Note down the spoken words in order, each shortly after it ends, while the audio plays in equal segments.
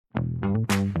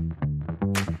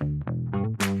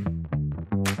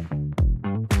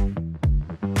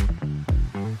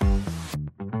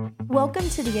Welcome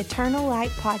to the Eternal Light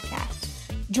Podcast.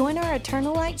 Join our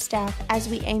Eternal Light staff as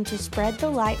we aim to spread the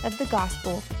light of the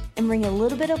gospel and bring a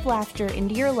little bit of laughter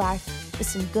into your life with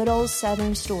some good old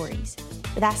Southern stories.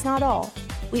 But that's not all.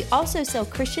 We also sell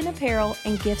Christian apparel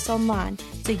and gifts online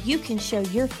so you can show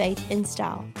your faith in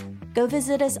style. Go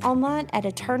visit us online at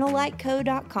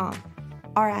eternallightco.com.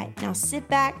 All right, now sit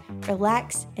back,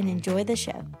 relax, and enjoy the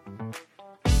show.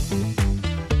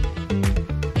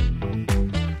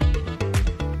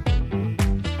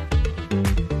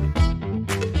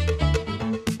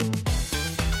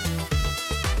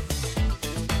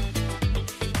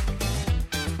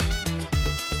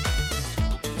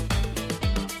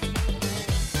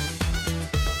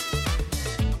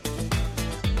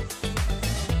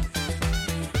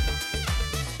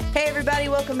 Hey everybody,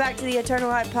 welcome back to the Eternal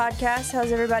Light Podcast.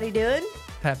 How's everybody doing?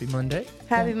 Happy Monday.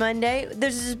 Happy Monday.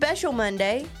 There's a special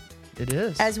Monday It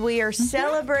is. as we are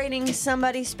celebrating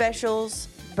somebody special's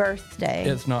birthday.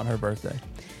 It's not her birthday.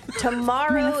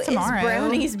 Tomorrow is Tomorrow.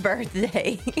 Brownie's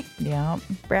birthday. Yeah.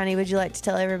 Brownie, would you like to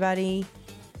tell everybody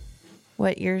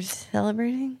what you're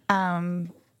celebrating?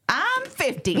 I'm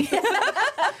 50.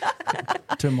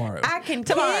 Tomorrow. I can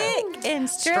Tomorrow. kick and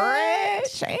stretch.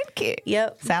 Stretch and kick.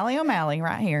 Yep. Sally O'Malley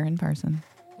right here in person.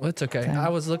 Well, it's okay. I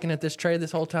was looking at this tray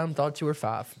this whole time, thought you were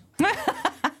 5. So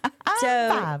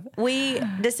 5. we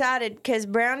decided, because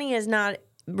Brownie is not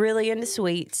really into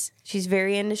sweets, she's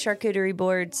very into charcuterie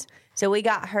boards. So we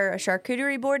got her a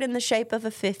charcuterie board in the shape of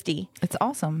a 50. It's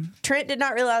awesome. Trent did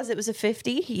not realize it was a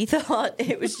 50. He thought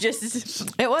it was just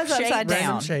It was Shaped. upside Random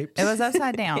down. shapes. It was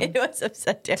upside down it was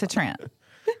upside down. to Trent.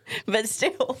 But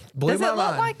still, Blew Does my it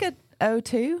look mind. like a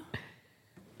O2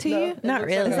 to you? not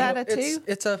really. Is that a 2?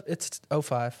 It's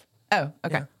 05. Oh,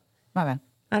 okay. Yeah. My bad.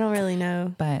 I don't really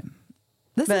know. But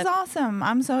this But- is awesome.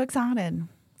 I'm so excited.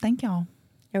 Thank y'all.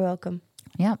 You're welcome.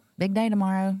 Yep. Big day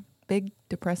tomorrow. Big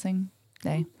depressing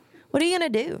day. What are you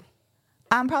going to do?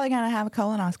 I'm probably going to have a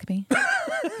colonoscopy.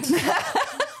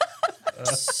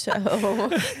 So,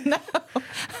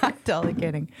 I'm totally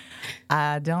kidding.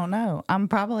 I don't know. I'm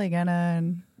probably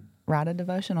gonna write a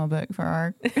devotional book for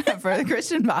our for the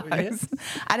Christian Box.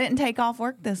 I didn't take off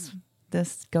work this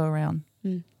go around,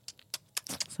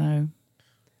 so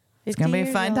it's gonna be a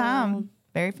fun time.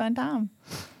 Very fun time.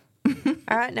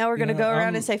 All right, now we're going to go around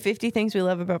I'm- and say 50 things we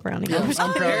love about Brownie. I'm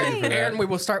proud of you for that. Aaron, we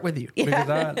will start with you. Because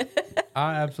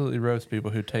I absolutely roast people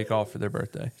who take off for their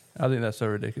birthday. I think that's so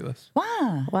ridiculous.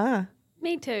 Why? Wow.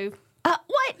 Me too.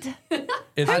 What?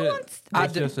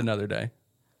 It's just another day.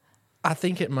 I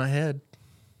think it in my head.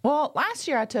 Well, last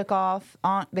year I took off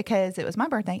on because it was my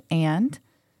birthday and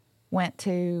went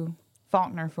to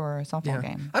Faulkner for a softball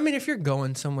game. I mean, if you're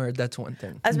going somewhere, that's one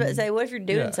thing. I was about to say, what if you're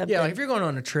doing Yeah. something? Yeah, like if you're going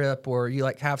on a trip or you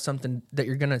like have something that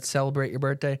you're gonna celebrate your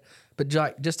birthday, but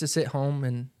just to sit home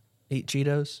and eat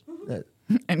Cheetos, that,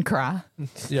 And cry.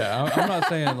 Yeah, I'm not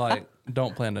saying like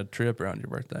don't plan a trip around your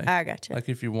birthday. I gotcha. Like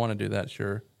if you want to do that,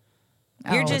 sure.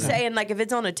 You're Oh, just okay. saying, like, if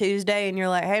it's on a Tuesday and you're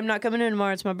like, hey, I'm not coming in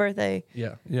tomorrow, it's my birthday.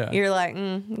 yeah. Yeah. You're like,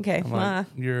 okay, I'm why? like,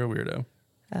 you're a weirdo.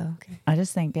 Oh, okay. I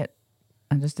just think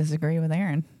I just disagree with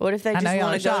Aaron. What if they I know just y'all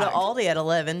want to are go to shocked. Aldi at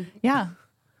 11? Yeah.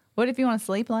 What if you want to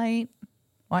sleep late,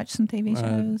 watch some TV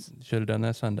shows? Should have done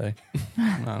that Sunday.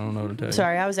 I don't know what to tell you.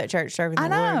 Sorry, I was at church serving the I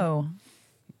Lord. know.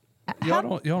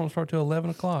 Y'all don't start till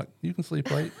 11 o'clock. You can sleep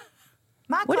late.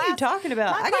 My What are you class- talking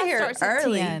about? my I get class here starts at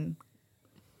early. 10.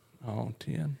 Oh,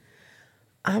 10.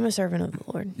 I'm a servant of the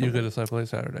Lord. You could have slept late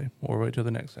Saturday or wait till the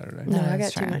next Saturday. No, I got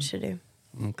that's too true. much to do.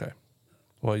 Okay.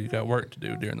 Well, you got work to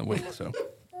do during the week, so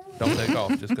don't take off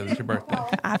just because it's your birthday.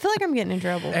 I feel like I'm getting in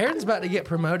trouble. Aaron's about to get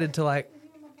promoted to like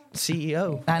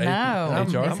CEO. I know.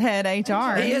 HR? It's head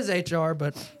HR. He is HR,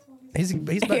 but he's about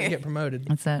to get promoted.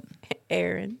 That's it.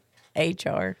 Aaron,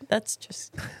 HR. That's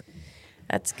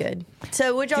good.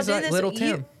 So would y'all He's do like this? Little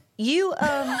Tim. You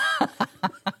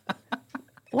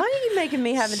why are you making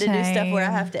me having to do stuff where I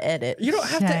Shame. have to edit? You don't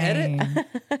have to edit.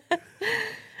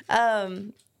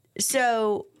 Shame.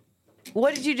 So,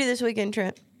 what did you do this weekend,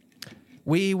 Trent?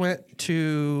 We went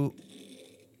to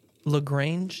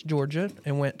LaGrange, Georgia,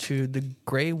 and went to the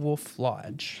Gray Wolf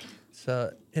Lodge. It's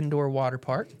an indoor water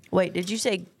park. Wait, did you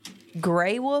say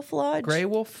Gray Wolf Lodge? Gray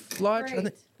Wolf Lodge? I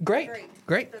think. Great.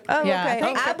 Oh, Yeah, I okay.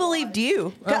 think I believed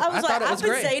you. Oh, I was I like, thought it I've was been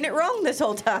great. saying it wrong this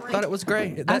whole time. Thought it was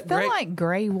great. I feel like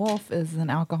Grey Wolf is an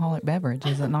alcoholic beverage,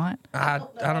 is it not? I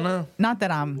don't know. Not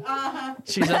that I'm.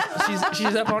 She's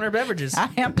up on her beverages. I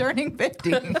am turning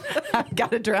 50. I've got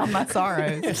to drown my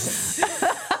sorrows.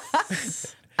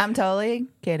 I'm totally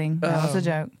kidding. That was a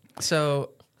joke.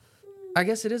 So, I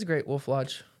guess it is Great Wolf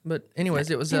Lodge. But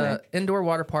anyways, it was an indoor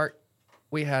water park.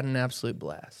 We had an absolute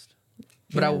blast.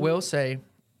 But I will say,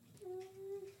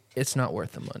 it's not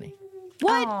worth the money.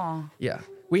 What? Aw. Yeah.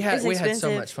 We had It's so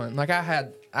expensive. much fun. Like I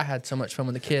had so much fun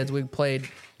with the kids. We played,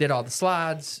 did all the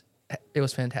slides. It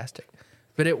was fantastic.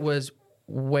 But it was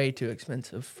way too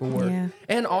expensive for Yeah.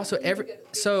 and also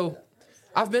so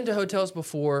I've been to hotels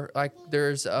before. Like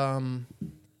there's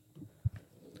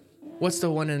what's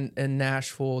the one in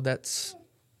Nashville that's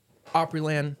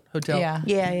Opryland Hotel? Yeah.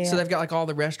 Yeah. So they've got like all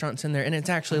the restaurants in there, and it's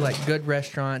actually like good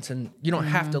restaurants, and you don't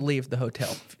have to leave the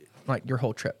hotel like your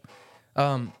whole trip.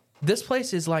 This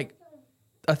place is like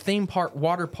a theme park,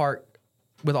 water park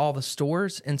with all the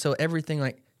stores, and so everything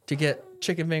like to get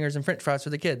chicken fingers and French fries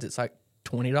for the kids, it's like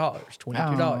 $20,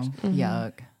 $22, Oh,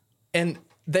 yuck. and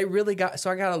they really got. So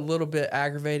I got a little bit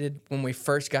aggravated when we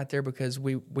first got there because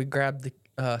we grabbed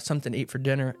the something to eat for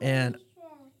dinner, and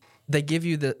they give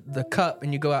you the cup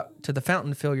and you go out to the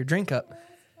fountain to fill your drink up,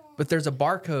 but there's a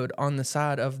barcode on the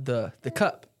side of the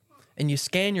cup, and you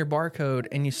scan your barcode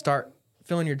and you start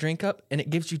filling your drink up, and it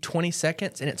gives you 20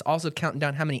 seconds, and it's also counting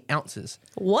down how many ounces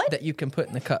What? that you can put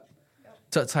in the cup.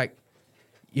 So it's like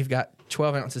you've got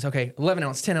 12 ounces, okay, 11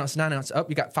 ounces, 10 ounces, 9 ounces,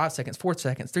 you got 5 seconds, 4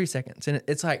 seconds, 3 seconds, and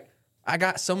it's like I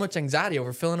got so much anxiety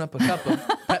over filling up a cup of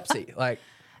Pepsi. Like,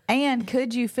 And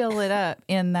could you fill it up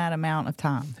in that amount of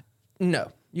time?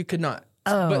 no, you could not.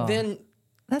 Oh. But then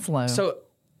That's low. so,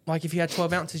 like, if you had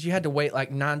 12 ounces, you had to wait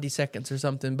like 90 seconds or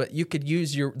something, but you could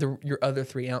use your other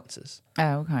 3 ounces.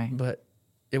 oh, okay. But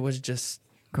it was just,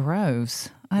 Gross.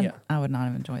 Yeah. I would not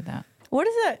have enjoyed that. What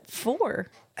is that for?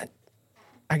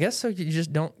 I guess so you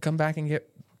just don't come back and get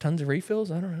tons of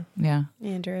refills. I don't know. Yeah.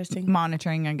 Interesting.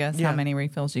 Monitoring, I guess, Yeah. how many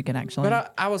refills you could actually.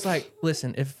 But I was like,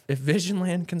 listen, if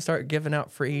Visionland can start giving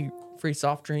out free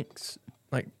soft drinks,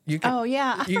 like you can. oh,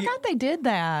 yeah. I you- forgot they did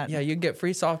that. Yeah, you get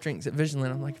free soft drinks at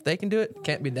Visionland. I'm like, if they can do it, it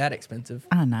can't be that expensive.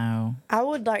 I know. I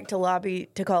would like to lobby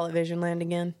to call it Visionland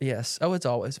again. Yes. Oh, it's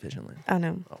always Visionland. I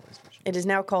know. Always Visionland. It is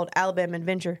now called Alabama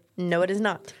Adventure. No, it is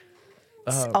not.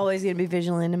 It's always going to be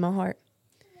Visionland in my heart.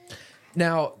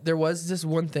 Now, there was this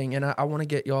one thing, and I want to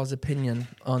get y'all's opinion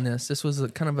on this. This was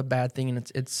kind of a bad thing,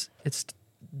 and it's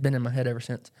been in my head ever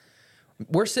since.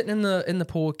 We're sitting in the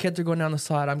pool. Kids are going down the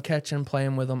slide. I'm catching,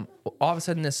 playing with them. All of a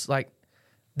sudden,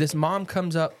 this mom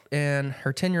comes up and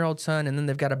her 10-year-old son, and then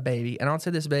they've got a baby. And I'll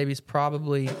say this baby's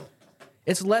probably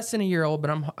it's less than a year old, but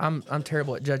I'm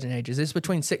terrible at judging ages. It's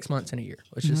between 6 months and a year.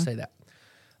 Let's just say that.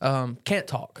 Can't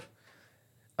talk.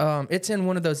 It's in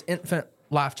one of those infant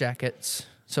life jackets.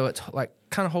 So it's like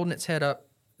kind of holding its head up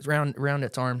around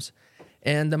its arms.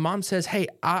 And the mom says, hey,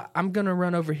 I'm going to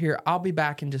run over here. I'll be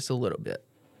back in just a little bit.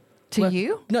 To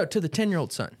you? No, to the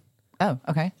 10-year-old son. Oh,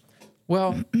 okay.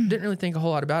 Well, didn't really think a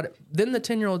whole lot about it. Then the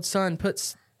 10-year-old son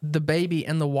puts the baby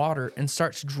in the water and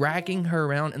starts dragging her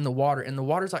around in the water. And the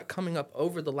water's like coming up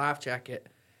over the life jacket.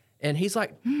 And he's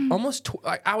like almost,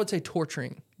 I would say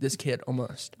torturing this kid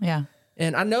almost. Yeah.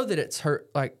 And I know that it's her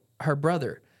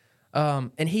brother.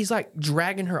 And he's like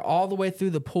dragging her all the way through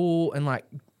the pool, and like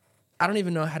I don't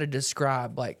even know how to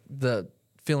describe like the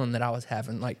feeling that I was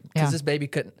having, like because Yeah. this baby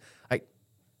couldn't, like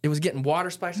it was getting water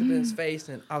splashed up in his face,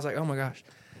 and I was like, oh my gosh.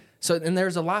 So then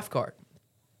there's a lifeguard.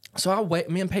 So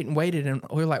me and Peyton waited, and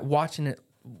we were like watching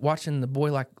the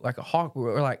boy like a hawk. We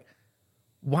were like,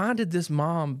 why did this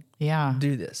mom Yeah.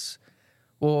 do this?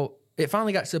 Well, it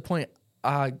finally got to the point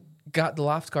I got the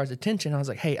lifeguard's attention. I was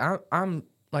like, hey, I'm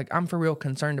for real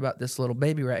concerned about this little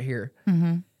baby right here.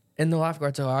 Mm-hmm. And the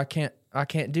lifeguard said, I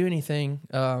can't do anything.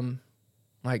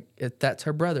 Like if that's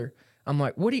her brother. I'm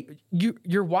like, what do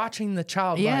you're watching the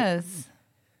child. Yes. Like,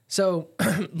 so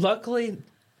luckily,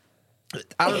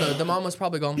 I don't know. The mom was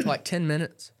probably gone for like 10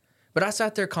 minutes, but I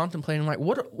sat there contemplating, like,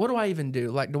 what do I even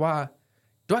do? Like, do I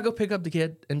go pick up the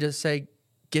kid and just say,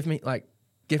 give me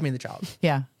the child?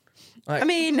 Yeah. Like, I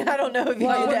mean, I don't know if you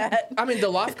do that. I mean, the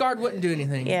lifeguard wouldn't do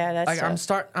anything. Yeah, that's like,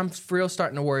 tough. I'm for real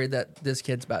starting to worry that this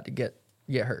kid's about to get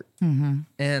hurt. Mm-hmm.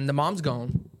 And the mom's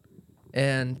gone,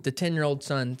 and the 10-year-old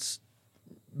son's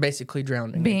basically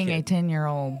drowning. Being the a kid.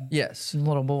 10-year-old Yes.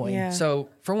 little boy. Yeah. So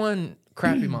for one,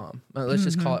 crappy mom. Let's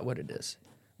just call it what it is.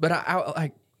 But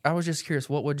I was just curious,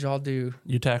 what would y'all do?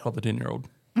 You tackle the 10-year-old.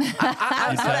 I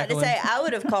was about to tackling? say, I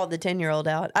would have called the 10-year-old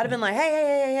out. I'd have been like,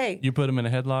 hey. You put him in a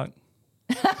headlock.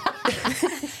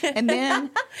 And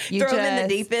then you Throw him in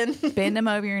the just deep end. bend him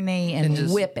over your knee and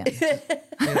just- whip him.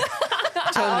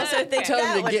 I also think Tell him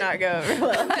that to would get- not go over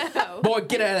well. Boy,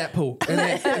 get out of that pool. And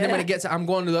then when it gets, I'm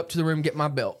going up to the room, get my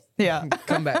belt. Yeah.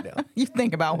 Come back down. You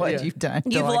think about what Yeah. you've done.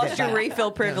 You've till I lost get your back.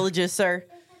 refill privileges, sir.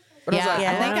 But I was Yeah,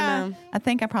 like, Yeah, I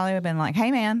think I probably would have been like, "Hey,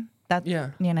 man,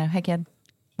 Yeah. hey kid,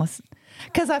 let's."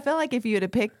 Because I feel like if you would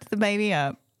have picked the baby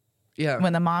up Yeah.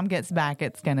 When the mom gets back,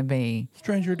 it's going to be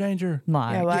Stranger danger.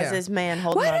 like, Yeah, why Yeah. is this man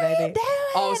holding what my are you baby? doing?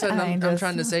 All of a sudden, I mean, I'm just-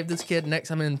 trying to save this kid. Next,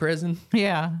 I'm in prison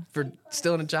Yeah. for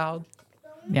stealing a child.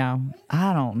 Yeah.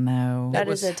 I don't know. That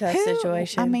was- is a tough Who-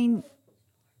 situation. I mean,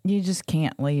 you just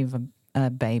can't leave a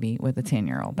baby with a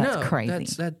 10-year-old. That's no,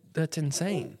 crazy. That's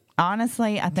insane.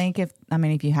 Honestly, I think if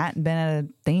you hadn't been at a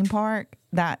theme park,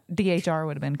 that DHR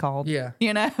would have been called. Yeah.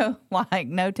 You know, like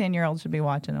no 10-year-old should be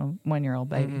watching a 1-year-old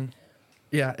baby.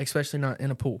 Yeah, especially not in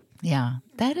a pool. Yeah.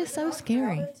 That is so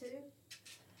scary.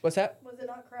 What's that? Was it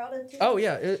not crowded too? Oh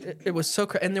yeah, it was so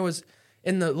and there was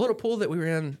in the little pool that we were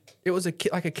in. It was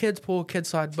like a kids pool, kids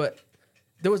slide, but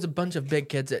there was a bunch of big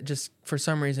kids that just for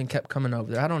some reason kept coming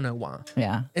over there. I don't know why.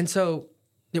 Yeah. And so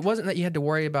it wasn't that you had to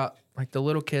worry about like the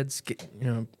little kids,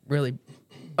 really,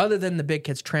 other than the big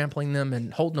kids trampling them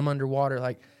and holding them underwater.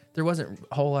 Like there wasn't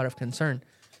a whole lot of concern.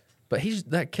 But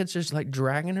that kid's just like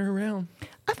dragging her around.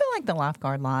 I feel like the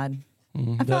lifeguard lied.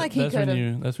 I feel like he that's could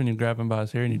have. that's when you grab him by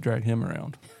his hair and you drag him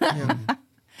around.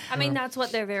 I mean, that's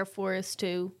what they're there for, is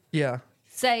to Yeah.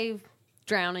 save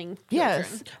drowning children.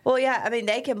 Yes. Well, yeah. I mean,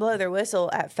 they can blow their whistle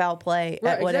at foul play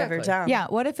Right, at whatever exactly. time. Yeah.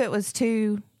 What if it was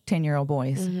 2 10-year-old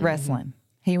boys wrestling?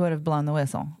 He would have blown the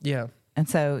whistle. Yeah. And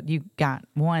so you got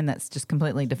one that's just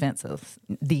completely defenseless.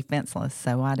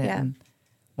 So why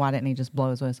didn't he just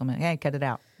blow his whistle? I mean, hey, cut it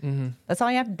out. That's all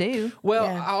you have to do. Well,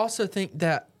 Yeah. I also think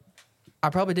that I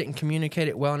probably didn't communicate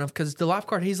it well enough because the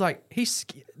lifeguard,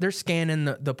 they're scanning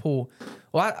the pool.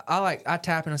 Well, I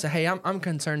tap and I say, hey, I'm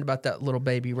concerned about that little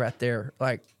baby right there.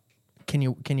 Like, can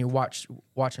you watch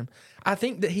him? I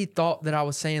think that he thought that I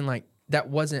was saying like that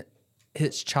wasn't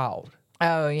his child.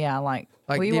 Oh yeah, like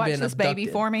will they've you watch been this baby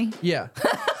abducted. for me? Yeah.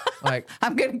 Like,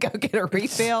 I'm gonna go get a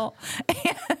refill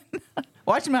and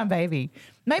watch my baby.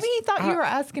 Maybe he thought you were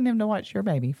asking him to watch your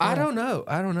baby. I don't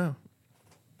know.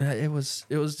 It was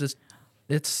just,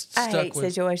 it's I stuck hate with.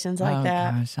 situations like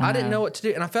that. Gosh, I didn't know what to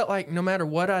do. And I felt like no matter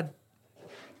what I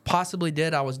possibly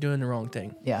did, I was doing the wrong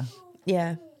thing. Yeah.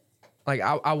 Yeah. Like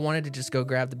I wanted to just go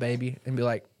grab the baby and be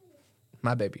like,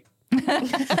 my baby.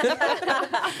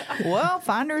 Well,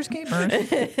 finders keepers.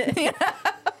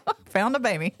 Found a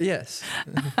baby. Yes.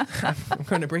 I'm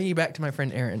going to bring you back to my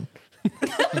friend Aaron.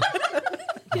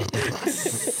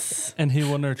 And he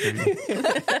will nurture you.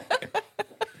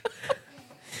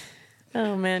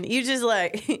 Oh man, you just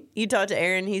like you talk to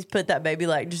Aaron. He's put that baby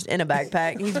like just in a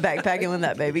backpack. He's backpacking with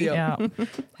that baby. Yeah.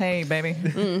 Hey, baby.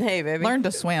 Hey, baby. Learn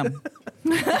to swim.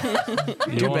 You want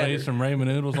to eat some ramen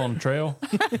noodles on the trail?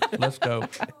 Let's go.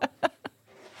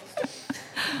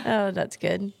 Oh, that's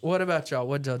good. What about y'all?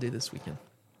 What'd y'all do this weekend?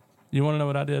 You want to know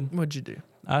what I did? What'd you do?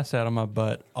 I sat on my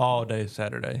butt all day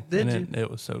Saturday. Did and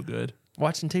it was so good.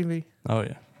 Watching TV? Oh,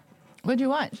 yeah. What'd you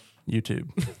watch? YouTube.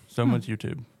 So much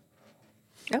YouTube.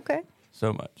 Okay.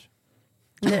 So much.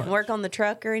 Didn't work on the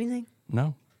truck or anything.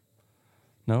 No.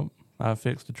 Nope. I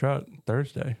fixed the truck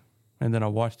Thursday. And then I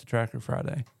watched the tractor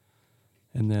Friday.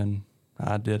 And then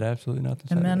I did absolutely nothing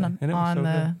And Saturday. then And it was so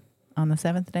good. on the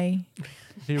 7th day,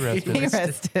 He rested. he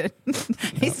rested.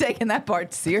 He's taking that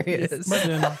part serious. But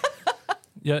then,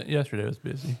 yesterday was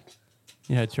busy.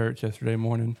 You had church yesterday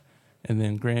morning, and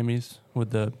then Grammys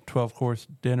with the 12-course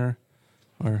dinner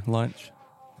or lunch.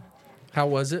 How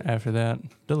was it? After that,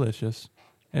 delicious.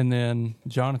 And then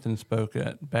Jonathan spoke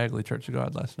at Bagley Church of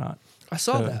God last night. I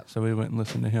saw that. So we went and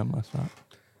listened to him last night.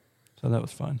 So that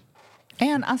was fun.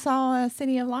 And I saw a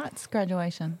City of Lights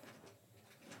graduation.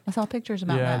 I saw pictures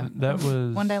about That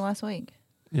was one day last week.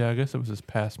 Yeah, I guess it was this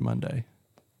past Monday.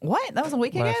 What? That was a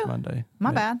week Last ago? Monday.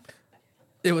 My Yeah. bad.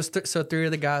 It was so 3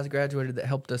 of the guys graduated that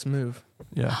helped us move.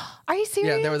 Yeah. Are you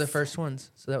serious? Yeah, they were the first ones.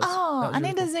 So that was. Oh, that was I really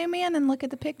need cool. to zoom in and look at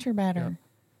the picture better.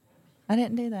 I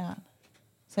didn't do that.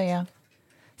 So yeah.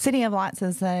 City of Lights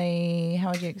is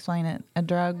how would you explain it?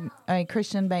 A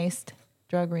Christian-based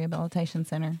drug rehabilitation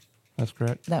center That's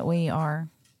correct. that we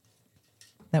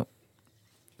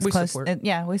close.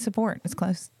 support. We support. It's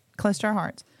close to our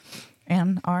hearts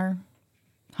and our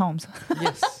homes.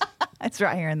 Yes. It's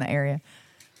right here in the area,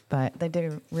 but they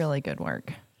do really good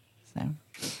work. So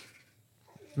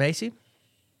Macy?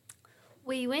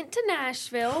 We went to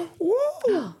Nashville.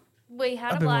 Woo! We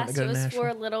had I've a been wanting blast. to go It to was Nashville. for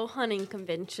a little hunting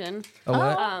convention. A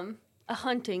what? A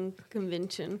hunting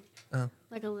convention. Oh.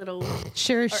 Like a little.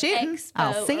 sure shooting. expo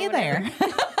I'll see or you there.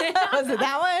 Was it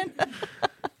that one?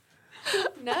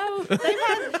 No. They've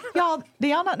had, Y'all, do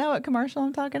y'all not know what commercial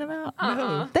I'm talking about?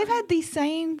 Uh-uh. They've had the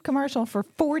same commercial for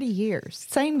 40 years.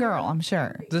 Same girl, I'm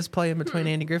sure. Does this play in between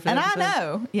Andy Griffin And I episodes?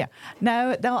 know. Yeah.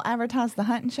 No, they'll advertise the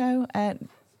hunting show at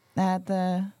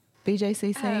the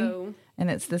BJCC. Oh. And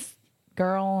it's this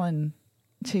girl and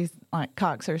She's like,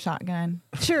 cocks her shotgun.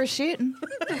 Sure, shooting.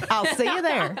 I'll see you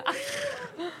there.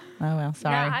 Oh, well,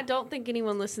 sorry. No, I don't think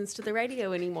anyone listens to the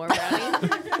radio anymore, Brownie.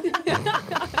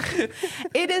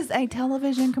 It is a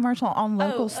television commercial on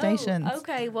local stations.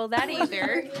 Okay, well, that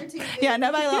either. Yeah,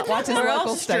 nobody watches We're all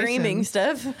local streaming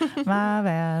stations. stuff. My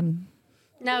bad.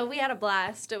 No, we had a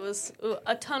blast. It was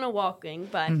a ton of walking,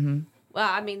 but, well,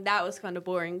 I mean, that was kind of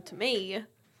boring to me.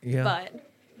 Yeah. But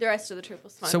the rest of the trip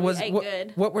was fun. So We was ate what,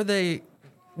 good. what were they?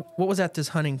 What was at this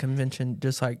hunting convention?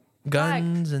 Just like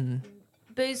guns and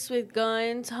Booths with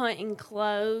guns, hunting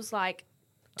clothes, like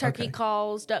turkey Okay.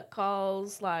 calls, duck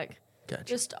calls, like gotcha.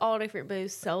 just all different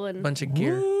booths selling bunch of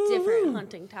gear. different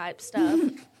hunting type stuff.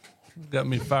 Got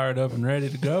me fired up and ready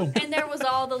to go. And there was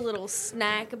all the little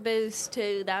snack booths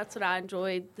too. That's what I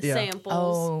enjoyed. The Yeah. samples.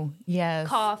 Oh, yes.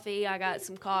 Coffee. I got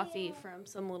some coffee from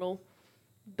some little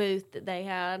booth that they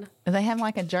had. They have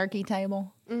like a jerky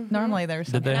table. Normally there's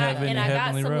Did something. they have any And I got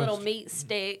heavenly some roast? little meat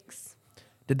sticks.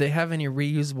 Did they have any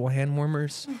reusable hand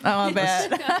warmers? Oh, I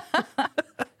bet.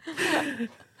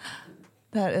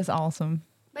 That is awesome.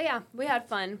 But yeah, we had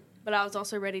fun. But I was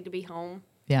also ready to be home.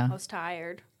 Yeah. I was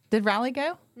tired. Did Riley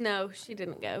go? No, she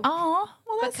didn't go. Oh,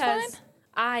 well, that's because fine.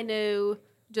 I knew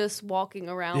just walking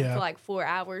around Yeah. for like 4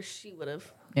 hours, she would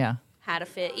have Yeah, had a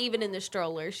fit. Even in the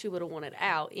stroller, she would have wanted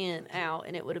out, in, out,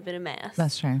 and it would have been a mess.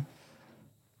 that's true.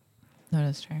 That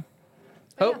is true.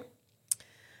 Oh,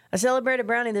 I celebrated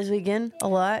Brownie this weekend a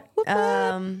lot.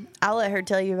 I'll let her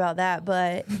tell you about that.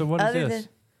 But So what is other this?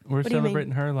 than- We're do you mean?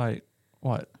 celebrating her like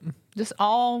what? Just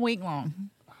all week long.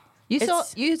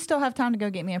 You still have time to go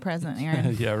get me a present,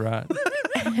 Aaron. Yeah, right.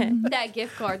 That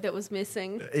gift card that was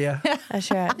missing. yeah.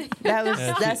 that's right.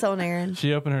 That's on Aaron.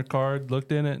 She opened her card,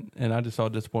 looked in it, and I just saw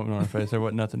disappointment on her face. There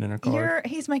wasn't nothing in her card.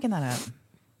 He's making that up.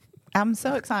 I'm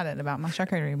so excited about my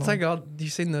charcuterie It's board. like all you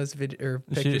seen those pictures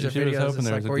of she was videos. hoping It's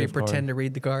there like was a where you gift card. pretend to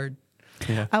read the card.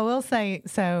 Yeah. I will say,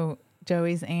 so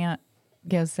Joey's aunt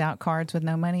gives out cards with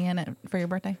no money in it for your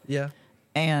birthday. Yeah.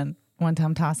 And one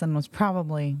time Tyson was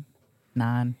probably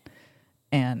 9,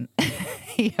 and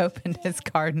he opened his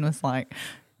card and was like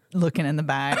looking in the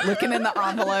bag, looking in the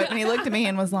envelope, and he looked at me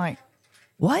and was like,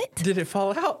 "What?" Did it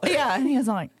fall out? Yeah, and he was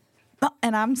like, "Oh,"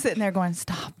 and I'm sitting there going,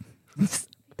 "Stop,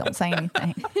 don't say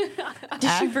anything." Did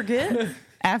she forget?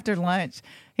 After lunch,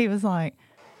 he was like,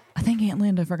 "I think Aunt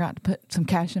Linda forgot to put some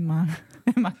cash in my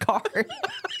card."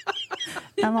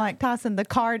 I'm like, Tyson, the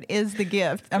card is the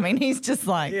gift. I mean, he's just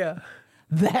like, Yeah.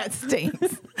 that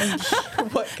stinks.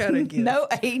 What kind of gift? No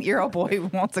 8-year-old boy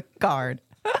wants a card.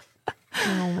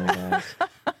 Oh my gosh.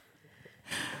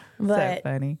 So But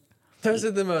funny. Those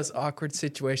are the most awkward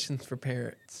situations for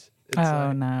parents. It's Oh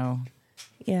like, no.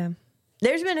 yeah,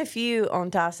 there's been a few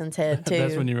on Tyson's head too.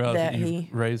 That's when you realize that he.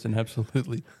 you've raised an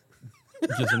absolutely,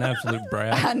 just an absolute I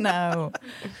brat. know.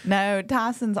 No,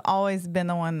 Tyson's always been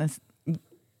the one that's,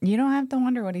 you don't have to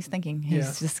wonder what he's thinking. He's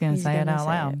Yeah. just going to He's say it gonna out say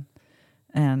loud.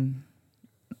 And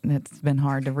it's been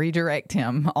hard to redirect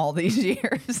him all these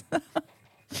years.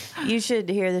 You should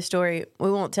hear the story. We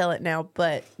won't tell it now,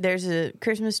 but there's a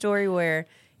Christmas story where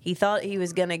he thought he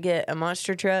was gonna get a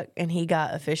monster truck and he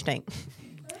got a fish tank.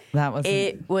 That was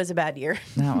It was a bad year.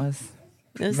 that was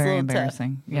It was a very little tough.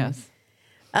 embarrassing. Yes.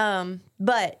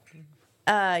 But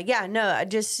yeah, no, I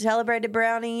just celebrated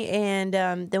Brownie and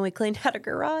then we cleaned out a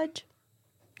garage.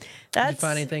 Did you That's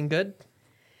find anything good?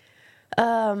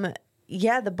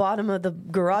 yeah, the bottom of the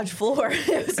garage floor.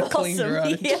 It was clean awesome.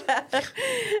 garage. Yeah,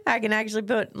 I can actually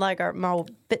put like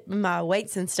my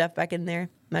weights and stuff back in there,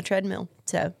 my treadmill.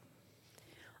 So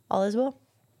all is well.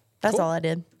 That's Cool. all I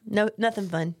did. No, nothing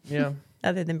fun Yeah.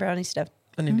 other than Brownie stuff.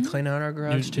 I need to clean out our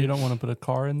garage You too. don't want to put a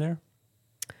car in there?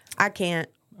 I can't.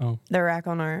 Oh, The rack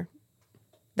on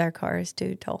their car is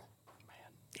too tall.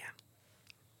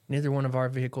 Neither one of our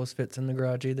vehicles fits in the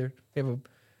garage either. We have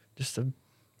just a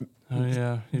oh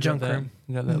yeah. You Junk got that, room.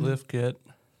 You got that lift kit.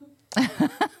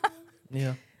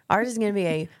 yeah. Ours is going to be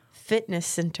a fitness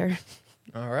center.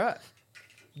 All right.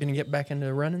 Gonna get back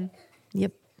into running.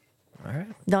 Yep. All right.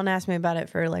 Don't ask me about it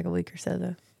for like a week or so,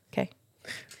 though. Okay.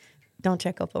 Don't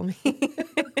check up on me.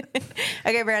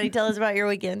 Okay, Brownie, tell us about your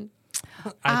weekend.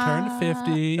 I turned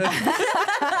 50.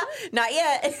 Not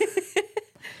yet.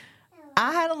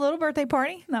 I had a little birthday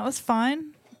party. That was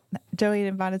fun. Joey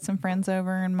invited some friends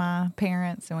over and my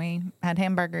parents, and we had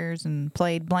hamburgers and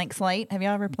played Blank Slate. Have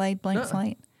y'all ever played Blank Nuh-uh.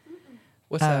 Slate?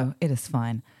 What's that? Oh, it is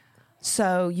fun.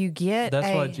 So you get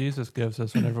That's what Jesus gives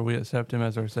us whenever we accept him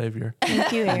as our Savior.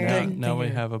 Thank you, Now, Aaron. now we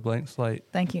have a blank slate,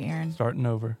 Thank you, Aaron. starting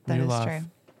over. That New is life.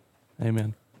 true.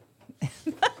 Amen.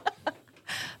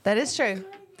 That is true.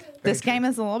 This game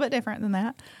is a little bit different than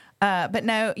that. But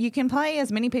no, you can play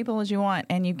as many people as you want,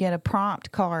 and you get a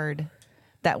prompt card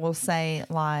that will say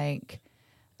like,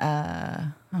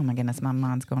 oh my goodness, my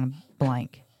mind's going to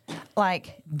blank.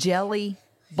 Like jelly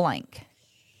blank.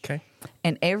 Okay.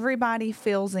 And everybody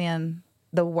fills in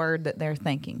the word that they're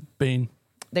thinking. Bean.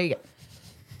 There you go.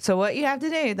 So what you have to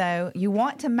do, though, you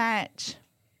want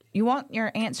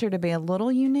your answer to be a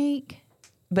little unique,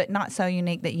 but not so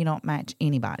unique that you don't match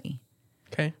anybody.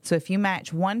 Okay. So if you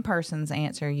match one person's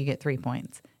answer, you get 3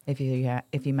 points. If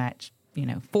you match,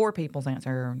 4 people's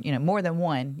answer, more than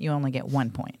one, you only get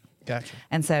 1 point. Gotcha.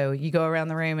 And so you go around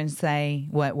the room and say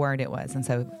what word it was. And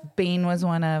so bean was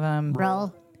one of them.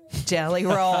 Roll. Jelly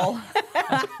roll.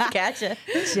 Gotcha.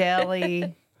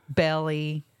 Jelly,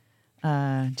 belly,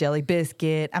 jelly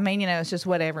biscuit. I mean, it's just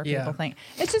whatever Yeah. people think.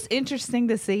 It's just interesting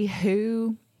to see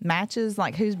who matches,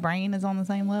 like whose brain is on the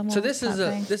same level. So this is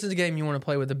type thing. a game you want to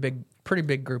play with a pretty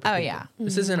big group of Oh, people. yeah.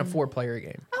 This isn't a 4-player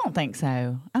game. I don't think so. I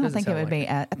don't Doesn't think it sound would like be.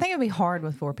 I think it would be hard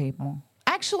with 4 people.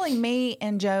 Actually, me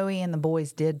and Joey and the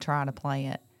boys did try to play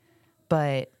it,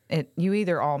 but you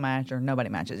either all match or nobody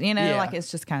matches. Yeah. Like it's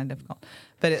just kind of difficult.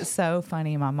 But it's so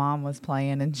funny. My mom was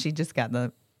playing and she just got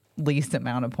the least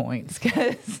amount of points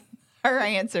because her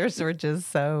answers were just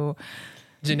so.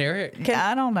 Generic.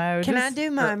 I don't know. Can I just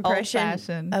do my impression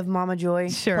old-fashioned. of Mama Joy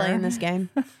Sure. playing this game?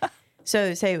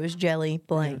 So say it was jelly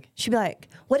blank. She'd be like,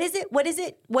 "What is it? What is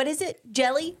it? What is it?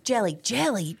 Jelly, jelly,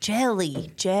 jelly,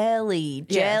 jelly, jelly, jelly."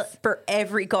 Yes. For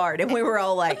every card, and we were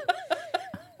all like,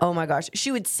 "Oh my gosh!"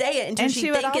 She would say it until And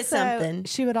she'd think it's something.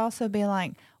 She would also be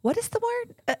like, "What is the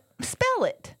word? Spell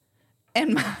it."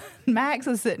 And Max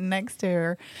was sitting next to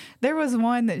her. There was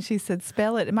one that she said,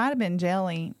 "Spell it." It might have been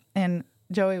jelly, and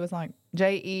Joey was like,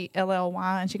 "Jelly,"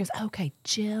 and she goes, "Okay,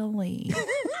 jelly."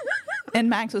 And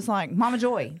Max was like, "Mama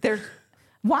Joy, there's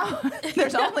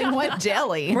only one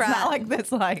jelly. It's Right. not like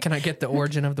this. Like, Can I get the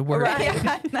origin of the word?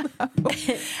 I know." And she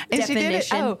did it.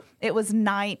 Definition. Oh, it was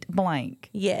night blank.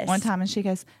 Yes. One time, and she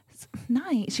goes,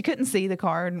 "Night." She couldn't see the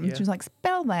card, and Yeah. she was like,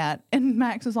 "Spell that." And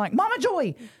Max was like, "Mama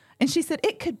Joy," and she said,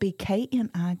 "It could be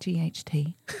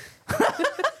Knight."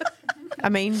 I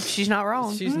mean, she's not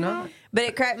wrong. She's not. But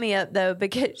it cracked me up though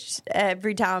because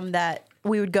every time that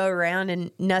we would go around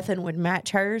and nothing would match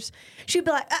hers, she'd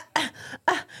be like,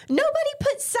 "Nobody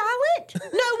put silent.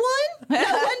 No one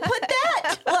put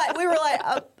that." Like we were like,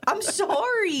 "I'm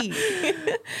sorry."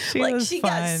 She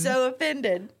got fun. so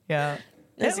offended. Yeah.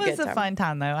 It was It a was good a time. fun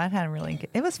time, though. I had a really good,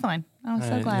 it was fun. I was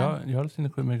so glad. Y'all just need to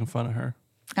quit making fun of her.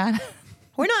 I,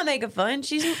 We're not making fun.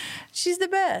 She's the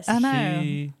best. I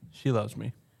know. She loves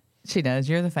me. She does.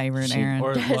 You're the favorite, Aaron.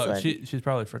 Or does look, love she's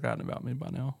probably forgotten about me by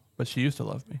now, but she used to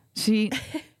love me. She,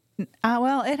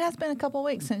 well, it has been a couple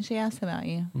weeks since she asked about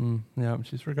you. Yeah,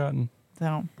 she's forgotten.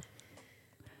 So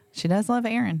she does love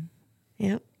Aaron.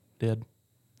 Yep. Did.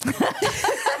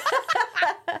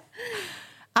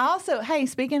 I also, hey,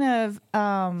 speaking of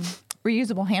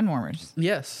reusable hand warmers,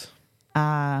 Yes.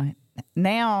 now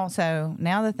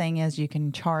the thing is you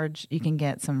can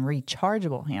get some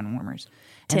rechargeable hand warmers.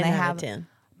 10 out of 10.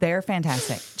 They're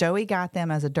fantastic. Joey got them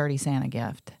as a Dirty Santa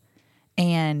gift.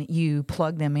 And you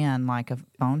plug them in like a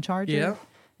phone charger. Yeah.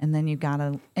 And then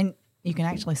and you can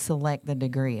actually select the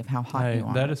degree of how hot Hey, you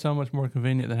want that it. is so much more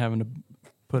convenient than having to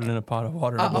put it in a pot of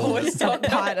water. I and boil it. always thought a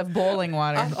pot of boiling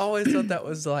water. I've always thought that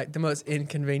was like the most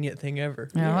inconvenient thing ever.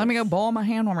 Yeah, let me go boil my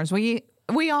hand warmers. We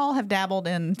all have dabbled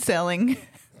in selling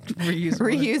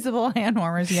reusable hand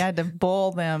warmers. You had to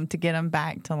boil them to get them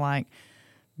back to like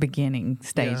beginning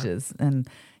stages. And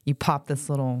you pop this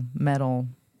little metal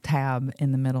tab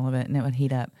in the middle of it and it would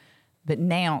heat up. But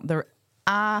now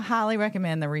I highly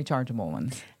recommend the rechargeable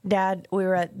ones. Dad, we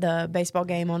were at the baseball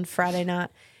game on Friday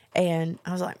night, and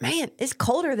I was like, "Man, it's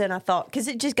colder than I thought," because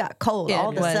it just got cold Yeah,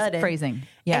 all it of a was sudden. freezing.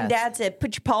 Yes. And Dad said,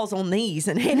 "Put your paws on these,"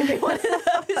 and handed me one of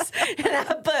those. And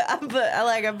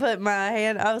I put my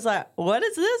hand. I was like, "What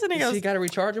is this?" And he goes, So you got a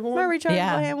rechargeable "My one? rechargeable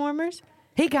Yeah. hand warmers."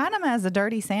 He got them as a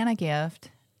Dirty Santa gift,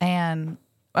 and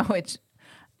which,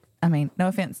 I mean, no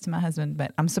offense to my husband,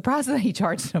 but I'm surprised that he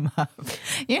charged them up.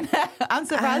 I'm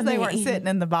surprised they weren't sitting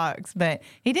in the box, but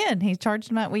he did. He charged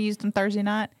them up. We used them Thursday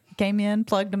night. Came in,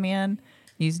 plugged them in,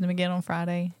 used them again on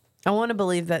Friday. I want to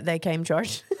believe that they came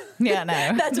charged. Yeah, no.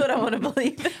 That's what I want to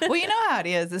believe. Well, you know how it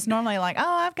is. It's normally like, oh,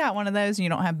 I've got one of those, and you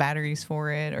don't have batteries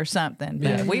for it or something.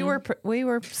 But Yeah. we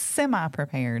were semi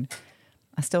prepared.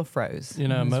 I still froze. You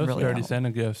know, It was most really Dirty cold.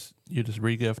 Santa gifts, you just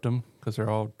re-gift them because they're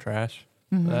all trash.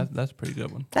 That's a pretty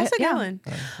good one. That's a good Yeah. one.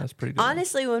 That's a pretty good.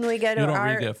 Honestly, when we go one. to You don't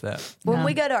our re-gift that. when No.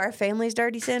 we go to our family's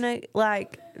Dirty Santa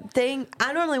thing,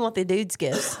 I normally want the dudes'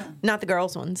 gifts, not the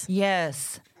girls' ones.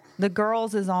 Yes. The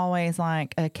girls is always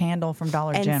like a candle from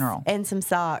Dollar General. And some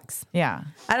socks. Yeah.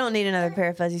 I don't need another pair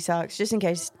of fuzzy socks, just in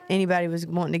case anybody was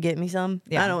wanting to get me some.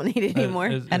 Yeah. I don't need it anymore.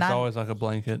 It's And I- always like a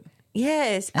blanket.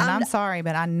 Yes. And I'm sorry,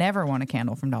 but I never want a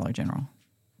candle from Dollar General.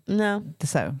 No.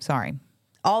 So, sorry.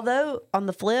 Although, on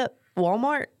the flip,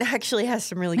 Walmart actually has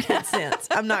some really good scents.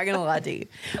 I'm not going to lie to you.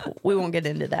 We won't get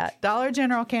into that. Dollar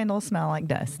General candles smell like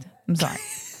dust. I'm sorry.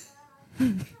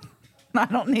 I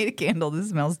don't need a candle that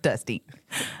smells dusty.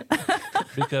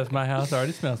 Because my house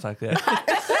already smells like that.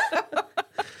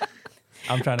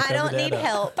 I'm trying to I cover don't that need up.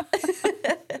 help.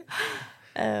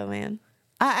 Oh, man.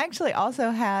 I actually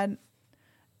also had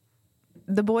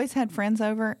the boys had friends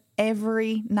over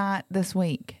every night this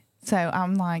week. So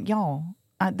I'm like, y'all,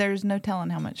 there's no telling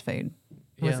how much food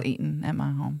was Yeah. eaten at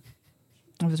my home.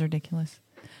 It was ridiculous.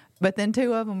 But then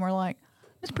two of them were like,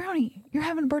 Miss Brownie, you're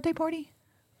having a birthday party?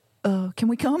 Can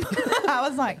we come? I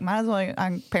was like, might as well.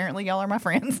 Apparently, y'all are my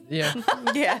friends. Yeah.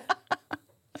 Yeah.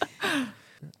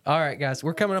 All right, guys,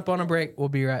 we're coming up on a break. We'll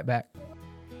be right back.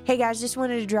 Hey guys, just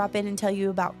wanted to drop in and tell you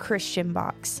about Christian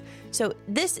Box. So,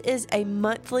 this is a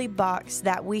monthly box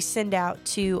that we send out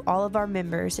to all of our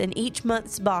members, and each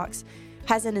month's box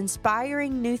has an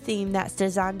inspiring new theme that's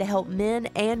designed to help men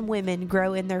and women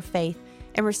grow in their faith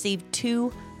and receive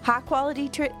 2 high-quality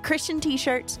Christian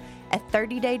t-shirts, a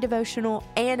 30-day devotional,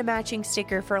 and a matching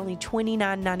sticker for only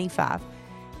 $29.95.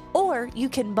 Or you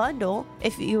can bundle,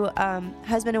 if you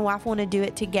husband and wife want to do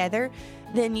it together,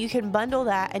 then you can bundle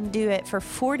that and do it for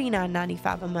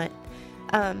 $49.95 a month.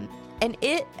 And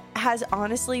it has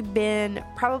honestly been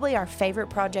probably our favorite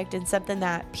project and something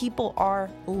that people are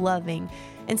loving.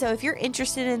 And so if you're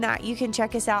interested in that, you can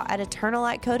check us out at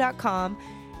eternallightco.com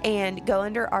and go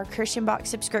under our Christian Box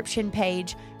subscription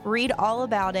page. Read all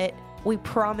about it. We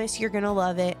promise you're going to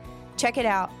love it. Check it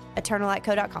out,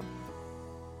 eternallightco.com.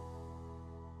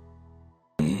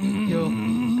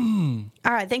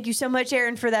 All right. Thank you so much,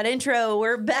 Aaron, for that intro.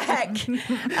 We're back.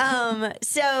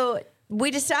 So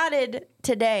we decided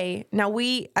today,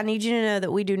 I need you to know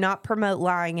that we do not promote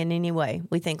lying in any way.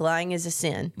 We think lying is a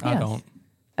sin. I don't.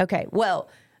 Okay. Well,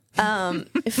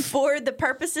 for the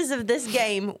purposes of this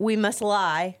game, we must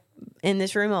lie in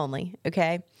this room only.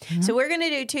 Okay. So we're going to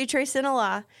do 2 truths and a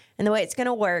lie. And the way it's going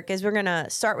to work is we're going to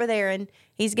start with Aaron.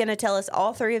 He's going to tell us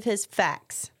all 3 of his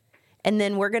facts. And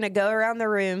then we're going to go around the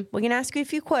room. We can ask you a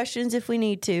few questions if we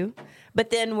need to.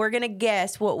 But then we're going to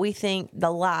guess what we think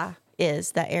the lie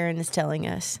is that Aaron is telling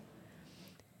us.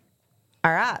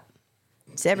 All right.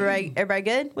 So everybody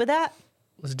good with that?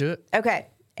 Let's do it. Okay.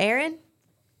 Aaron,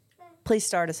 please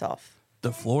start us off.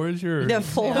 The floor is yours. The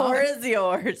floor is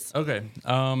yours. Okay.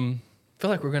 I feel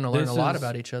like we're going to learn This a lot is-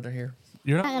 about each other here.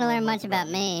 You're Not not. gonna learn much about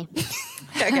me.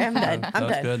 Okay, I'm done. I'm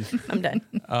That's done. good. I'm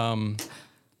done.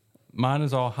 Mine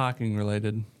is all hiking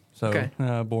related. So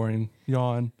Okay. boring.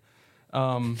 Yawn.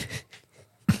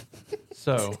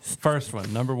 So first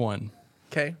one, number 1.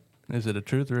 Okay. Is it a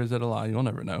truth or is it a lie? You'll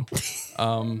never know.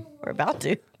 We're about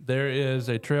to. There is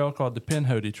a trail called the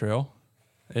Pinhoti Trail.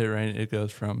 It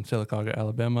goes from Sylacauga,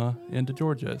 Alabama, into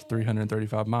Georgia. It's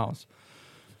 335 miles.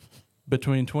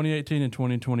 Between 2018 and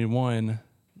 2021,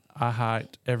 I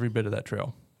hiked every bit of that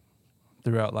trail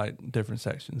throughout like different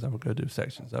sections. I would go do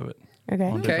sections of it Okay.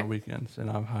 on Okay. different weekends, and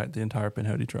I've hiked the entire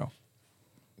Pinhoti Trail.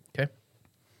 Okay.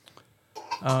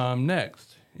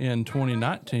 Next, in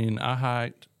 2019, I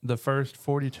hiked the first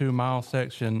 42-mile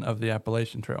section of the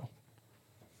Appalachian Trail.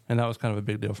 And that was kind of a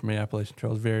big deal for me. Appalachian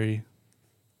Trail is very,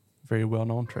 very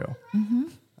well-known trail. Mm-hmm.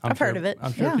 I've heard of it.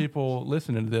 I'm sure Yeah. people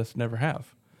listening to this never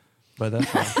have, but that's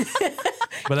fine.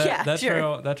 But Yeah, that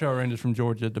sure. trail ranges from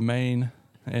Georgia to Maine,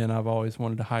 and I've always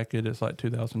wanted to hike it. It's like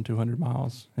 2,200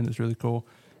 miles, and it's really cool.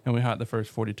 And we hiked the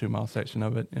first 42-mile section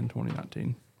of it in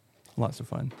 2019. Lots of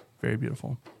fun. Very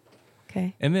beautiful.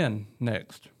 Okay. And then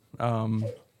next,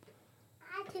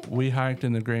 we hiked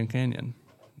in the Grand Canyon.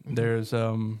 There's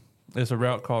a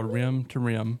route called rim to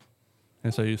rim,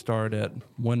 and so you start at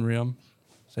one rim,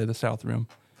 say the south rim.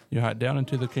 You hike down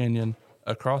into the canyon,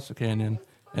 across the canyon,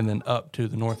 and then up to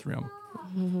the north rim.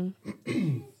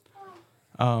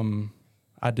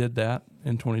 I did that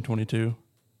in 2022,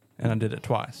 and I did it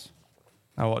twice.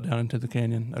 I walked down into the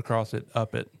canyon, across it,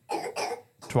 up it,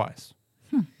 twice.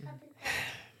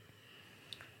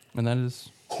 And that is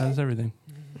everything.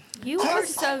 You are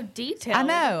so detailed. I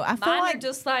know. I feel Mine like are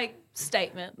just like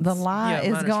statements. The lie Yeah,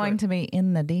 is mine are going short. to be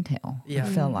in the detail. Yeah. I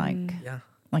feel like Yeah.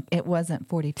 it wasn't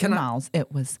 42 Can I- miles.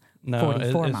 It was No,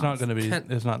 44 it's miles. not going to be. Can-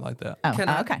 It's not like that. Oh, Can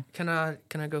I, okay. Can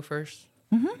I go first?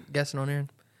 Guessing on Aaron.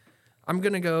 I'm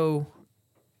gonna go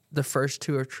the first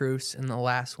two are truths and the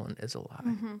last one is a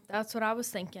lie. That's what I was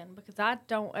thinking because I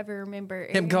don't ever remember Him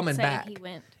Aaron coming saying back. He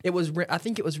went. It was I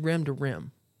think it was rim to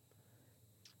rim.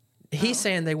 He's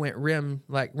saying they went rim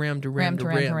like rim to rim to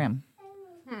rim.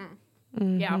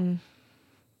 Yeah.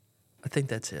 I think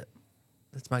that's it.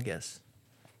 That's my guess.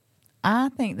 I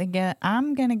think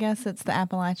I'm going to guess it's the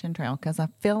Appalachian Trail because I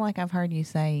feel like I've heard you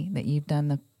say that you've done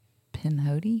the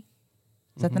Pinhoti.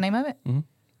 Is that the name of it? Mm-hmm.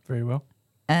 Very well.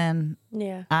 And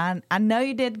Yeah. I know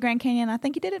you did Grand Canyon. I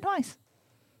think you did it twice.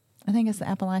 I think it's the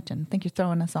Appalachian. I think you're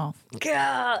throwing us off.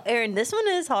 God, Aaron, this one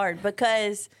is hard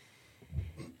because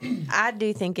I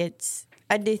do think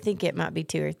it might be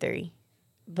 2 or 3.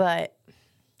 But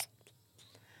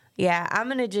yeah, I'm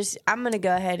going to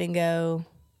go ahead and go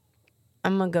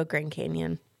Grand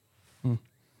Canyon.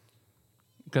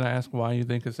 Can I ask why you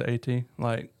think it's the AT?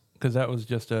 Like, because it was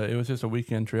just a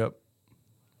weekend trip.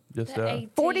 Just The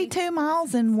AT. 42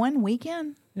 miles in one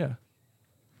weekend? yeah.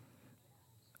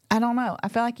 I don't know. I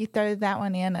feel like you throw that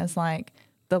one in as like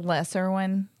the lesser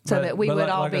one so But- that we but would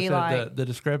all I be said, like, the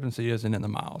discrepancy isn't in the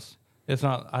miles. It's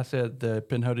not. I said the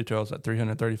Pinhoti Trail is at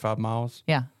 335 miles.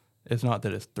 yeah. It's not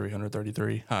that it's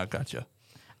 333. I gotcha.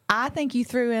 I think you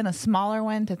threw in a smaller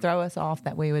one to throw us off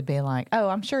that we would be like, oh,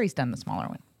 I'm sure he's done the smaller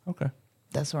one. Okay.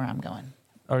 That's where I'm going.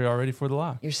 Are y'all ready for the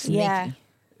lie? You're sneaky. Yeah.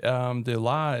 The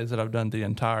lie is that I've done the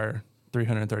entire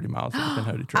 330 miles of the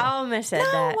Pinhoti Trail. I almost said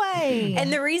No that. way.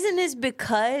 And the reason is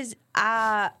because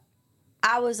I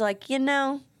was like,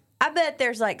 I bet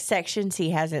there's like sections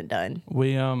he hasn't done.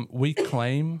 We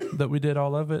claim that we did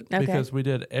all of it Okay. because we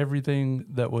did everything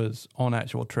that was on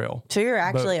actual trail. So you're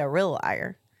actually a real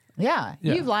liar. Yeah,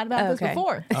 Yeah. you've lied about Okay. this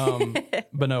before.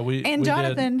 But no, we and we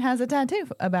Jonathan has a tattoo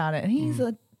about it. He's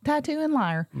a tattoo and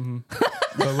liar.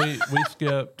 but we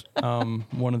skipped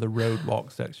one of the road walk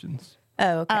sections.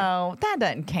 Oh, okay. Oh, that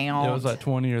doesn't count. It was like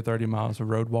 20 or 30 miles of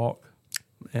road walk.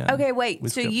 and Okay, we wait.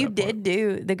 So skipped you that part. did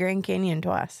do the Grand Canyon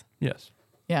twice? Yes.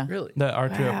 yeah. Really? That our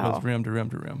trip Wow. was rim to rim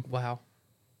to rim. Wow.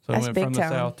 So That's it went big from the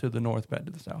time. south to the north, back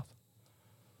to the south.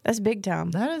 That's big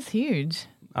time. That is huge.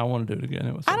 I want to do it again.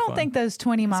 It was so I don't fun. think those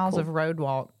 20 miles cool. of road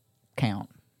walk count.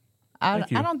 I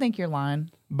Thank you. don't think you're lying.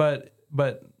 But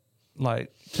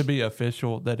like to be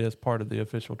official, that is part of the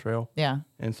official trail. Yeah.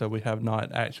 And so we have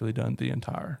not actually done the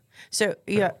entire. So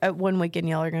yeah, one weekend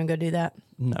y'all are gonna go do that?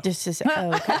 No. Just to say,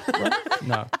 oh, okay.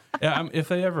 No. Yeah, if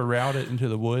they ever route it into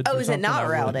the woods. Oh, or is it something, not I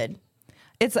would. routed?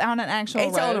 It's on an actual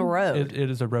It's road. on a road. It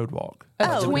is a road walk.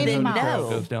 That's Oh, 20 then miles. Trail no.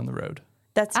 goes down the road.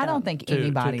 That's I don't dumb. think To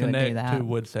anybody would connect do that. two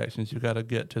wood sections, you got to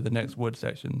get to the next wood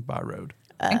section by road.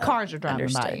 And cars are driving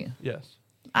by understood. you. Yes.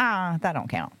 That don't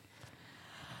count.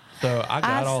 So I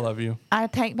got I- all of you. I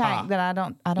take back that I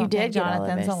don't You did think get all of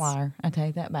Jonathan's a us. liar. I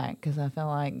take that back because I feel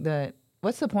like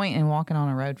what's the point in walking on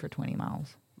a road for 20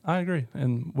 miles? I agree,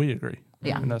 and we agree.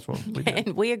 Yeah. And that's what we did.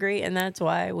 And we agree, and that's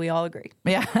why we all agree.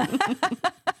 Yeah.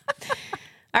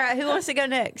 All right, who wants to go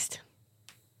next?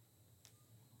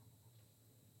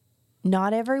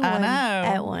 Not everyone know.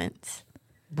 at once.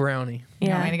 Brownie. You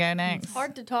want me Yeah. to go next?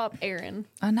 Hard to top Aaron.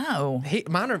 I know.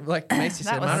 Mine are like Macy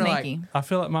That said. was Mine are sneaky. like I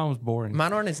feel like mine was boring.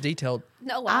 mine aren't as detailed.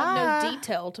 No, I have no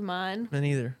detail to mine. Me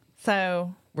neither.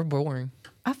 So We're boring.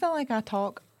 I feel like I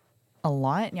talk a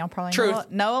lot, and y'all probably Truth.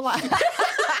 know a lot.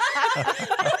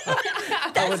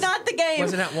 That's not the game.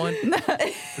 Wasn't that one?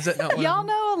 Was that not one? Y'all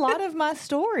know a lot of my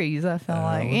stories, I feel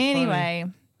like. was funny. Anyway,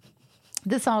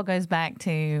 this all goes back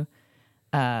to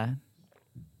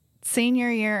senior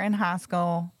year in high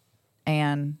school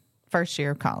and first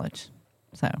year of college.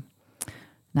 So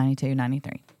 92,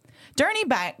 93. Journey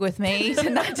back with me to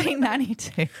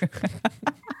 1992.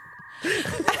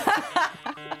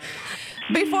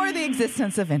 Before the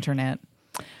existence of internet.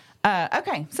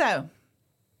 Okay, so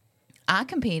I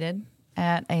competed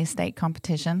at a state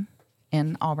competition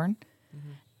in Auburn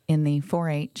in the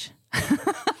 4-H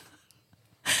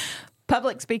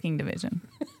public speaking division.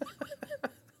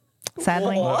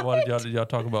 Sadly, What did y'all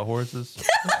talk about horses?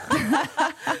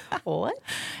 What?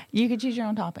 you could choose your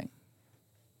own topic.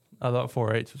 I thought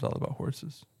 4-H was all about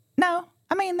horses. No,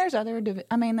 I mean, there's other,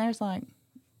 there's like,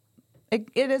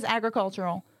 it is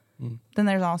agricultural. Then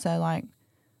there's also like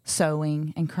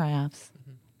sewing and crafts.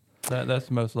 That's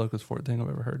the most locust fort thing I've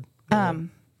ever heard. Go ahead.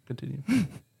 Continue.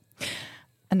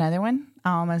 Another one,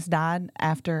 I almost died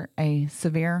after a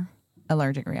severe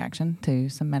allergic reaction to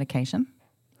some medication.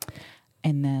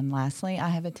 And then lastly, I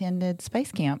have attended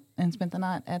space camp and spent the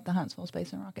night at the Huntsville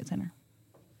Space and Rocket Center.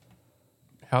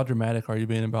 How dramatic are you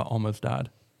being about almost died?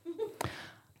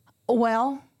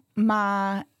 Well,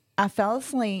 I fell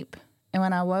asleep, and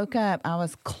when I woke up, I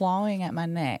was clawing at my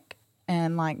neck,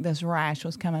 and like this rash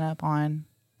was coming up on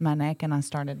my neck, and I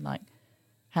started like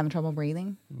Having trouble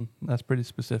breathing? That's pretty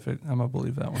specific. I'm going to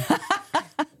believe that one.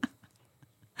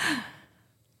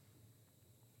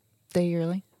 Do you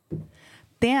really?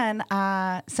 Then,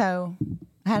 so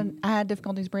I had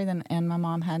difficulties breathing, and my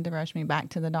mom had to rush me back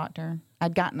to the doctor.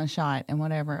 I'd gotten a shot, and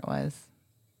whatever it was,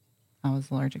 I was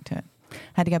allergic to it. I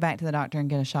had to go back to the doctor and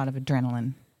get a shot of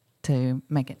adrenaline to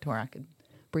make it to where I could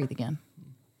breathe again.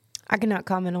 I cannot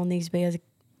comment on these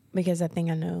because I think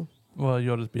I know. Well,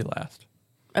 you'll just be last.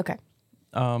 Okay.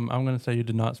 I'm going to say you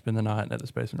did not spend the night at the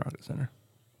Space and Rocket Center.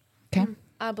 Okay.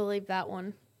 I believe that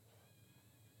one.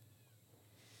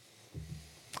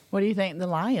 What do you think the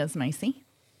lie is, Macy?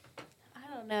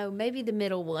 I don't know. Maybe the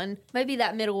middle one. Maybe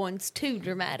that middle one's too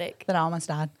dramatic. That I almost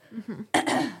died.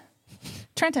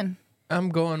 Trenton. I'm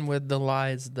going with the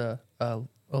lies, the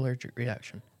allergic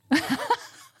reaction.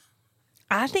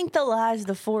 I think the lie is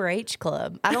the 4-H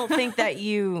club. I don't think that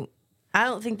you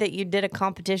did a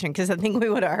competition because I think we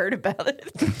would have heard about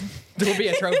it. There will be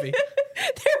a trophy.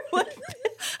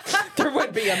 There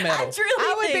would be a medal.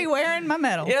 I would be wearing my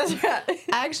medal. That's right.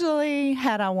 Actually,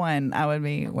 had I won, I would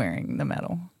be wearing the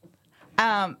medal.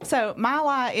 So my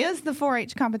lie is the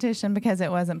 4-H competition because it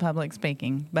wasn't public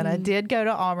speaking, but I did go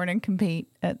to Auburn and compete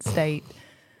at state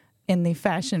in the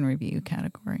fashion review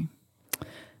category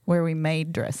where we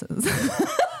made dresses.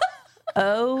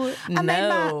 Oh,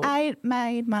 no. I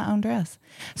made my own dress.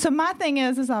 So my thing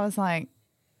is I was like,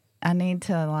 I need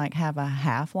to like have a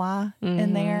half lie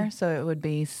in there so it would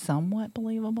be somewhat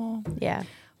believable. Yeah.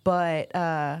 But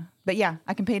yeah,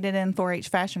 I competed in 4-H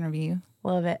fashion review.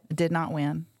 Love it. Did not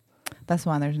win. That's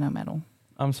why there's no medal.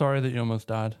 I'm sorry that you almost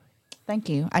died. Thank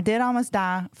you. I did almost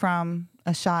die from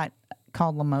a shot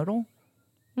called Lamodal.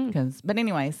 But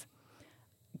anyways,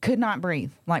 could not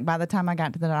breathe. Like by the time I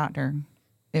got to the doctor,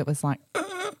 it was like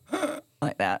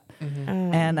that.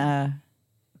 And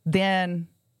then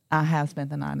I have spent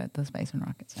the night at the Space and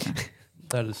Rocket Center.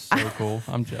 That is so cool.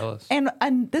 I'm jealous.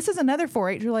 And this is another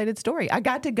 4-H related story. I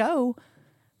got to go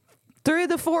through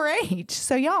the 4-H.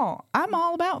 So y'all, I'm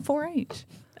all about 4-H.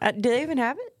 Do they even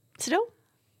have it still?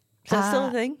 Is that still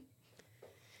a thing?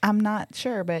 I'm not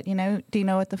sure, but do you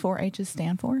know what the 4-H's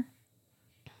stand for?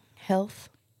 Health.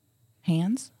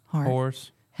 Hands, heart,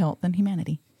 Horse. health, and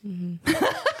humanity.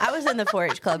 I was in the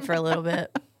 4-H club for a little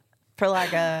bit, for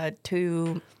like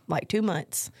 2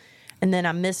 months, and then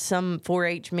I missed some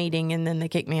 4-H meeting, and then they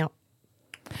kicked me out.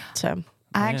 So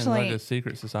I Man, like a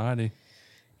secret society.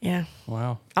 yeah,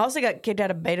 Wow. I also got kicked out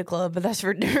of Beta Club, but that's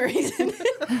for a different reason.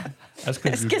 That's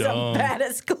because you're Because I'm dumb. bad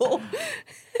at school.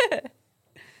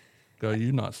 Go,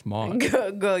 you not smart.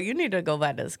 Go, you need to go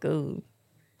back to school.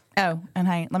 Oh, and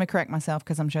hey, let me correct myself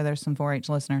because I'm sure there's some 4-H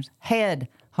listeners. Head,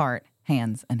 heart,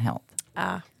 hands, and health.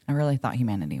 Ah, I really thought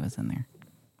humanity was in there.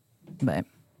 But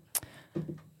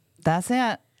that's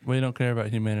it. We don't care about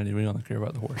humanity. We only care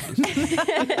about the horses.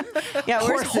 yeah,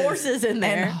 there's horses in And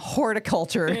there.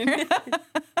 horticulture.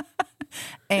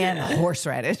 And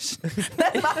horseradish.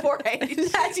 That's my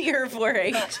 4-H. That's your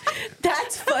 4-H.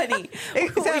 That's funny. we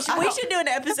should do an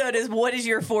episode as what is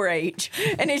your 4-H?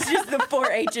 And it's just the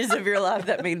 4-H's of your life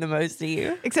that mean the most to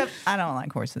you. Except I don't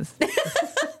like horses.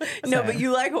 No, but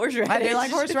you like horseradish. I do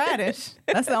like horseradish.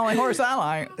 That's the only horse I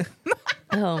like.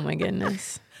 Oh, my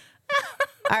goodness.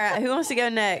 All right, who wants to go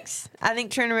next? I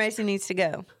think Trent Macy needs to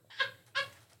go.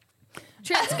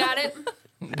 Trent's got it.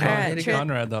 All right, Trent.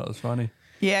 Conrad thought it was funny.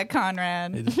 Yeah, He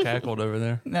Conrad. just cackled over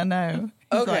there. I know.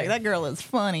 He's Okay. like, that girl is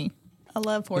funny. I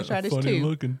love horseradish Funny too.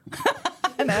 looking.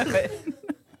 I know it.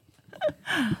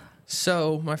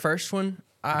 So my first one,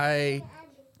 I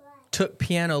took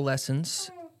piano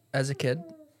lessons as a kid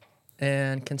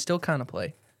and can still kind of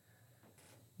play.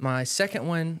 My second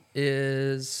one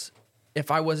is if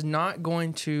I was not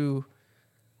going to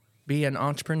be an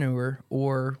entrepreneur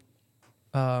or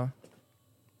and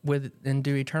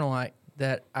do Eternal Light,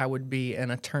 that I would be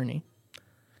an attorney.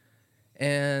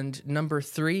 And number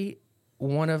 3,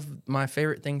 one of my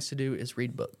favorite things to do is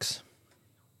read books.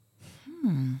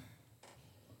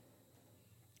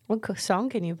 What song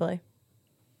can you play?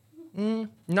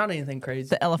 Not anything crazy.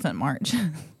 The Elephant March.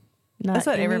 Not That's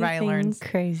what everybody anything learns.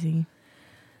 Crazy.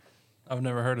 I've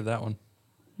never heard of that one.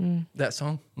 That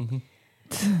song?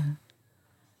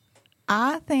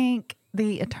 I think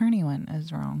the attorney one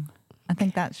is wrong. I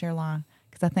think that's your lie.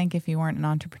 Because I think if you weren't an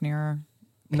entrepreneur,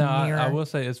 No, I Mirror. will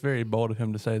say it's very bold of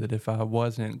him to say that if I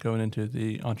wasn't going into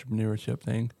the entrepreneurship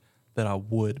thing, that I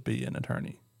would be an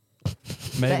attorney.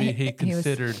 Maybe he- he he was-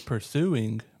 considered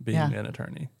pursuing being Yeah. an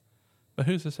attorney. But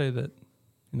who's to say that,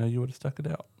 you would have stuck it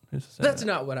out? Who's to say That's that?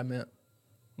 not what I meant.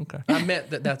 Okay. I meant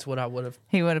that's what I would have.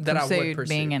 he would have That I would pursued pursue.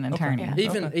 being an attorney.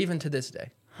 Yeah. Even to this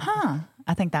day. Huh.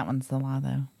 I think that one's the lie,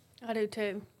 though. I do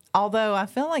too. Although I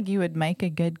feel like you would make a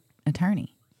good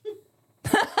attorney.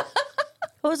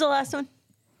 What was the last one?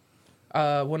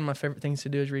 One of my favorite things to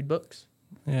do is read books.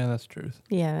 Yeah, that's truth.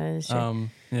 Yeah, that is true.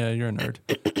 Yeah, you're a nerd.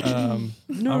 I'm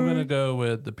gonna go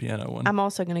with the piano one. I'm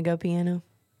also going to go piano.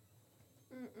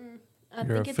 I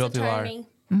You're think a it's filthy liar. attorney.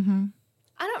 Mm-hmm.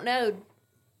 I don't know.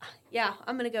 Yeah,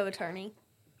 I'm gonna go attorney.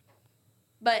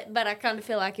 But I kind of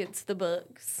feel like it's the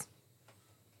books.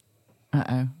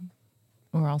 Uh-oh.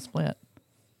 We're all split.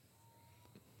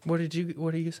 What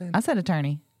are you saying? I said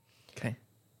attorney. Okay.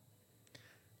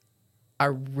 I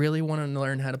really want to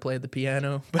learn how to play the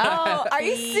piano, but Oh, are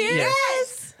you serious?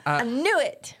 Yes. I knew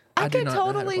it. I do could not know how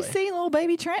to totally play. see little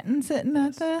baby Trenton sitting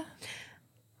at the...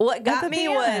 What got the me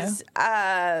piano. was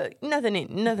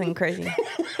nothing crazy.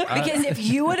 Because if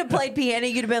you would have played piano,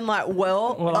 you'd have been like,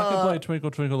 Well, I could play Twinkle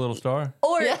Twinkle Little Star.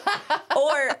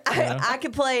 I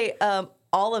could play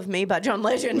All of Me by John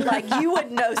Legend. Like you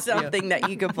would know something that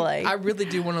you could play. I really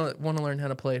do want to learn how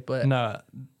to play it. But No,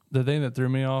 the thing that threw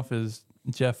me off is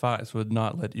Jeff Ice would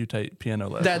not let you take piano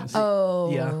lessons. that's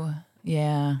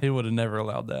Yeah. He would have never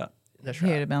allowed that. that's He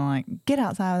would right. have been like, get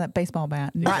outside with that baseball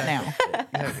bat right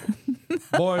now.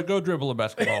 Boy, go dribble a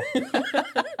basketball.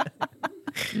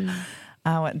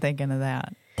 I wasn't thinking of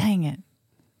that. Dang it.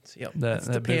 Yep. That It's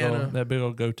the that big piano. old, that big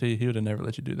old goatee, he would have never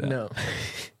let you do that. No.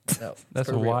 No. That's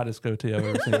for the real. widest goatee I've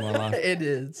ever seen in my life. It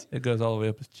is. It goes all the way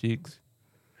up his cheeks.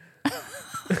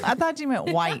 I thought you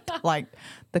meant white, like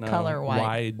the No, color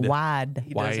white. Wide.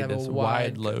 He does Wide have a is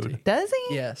wide wide load. goatee. Does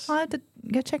he? Yes. I'll have to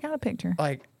go check out a picture.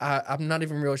 Like I'm not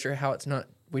even real sure how it's not.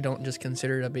 We don't just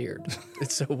consider it a beard.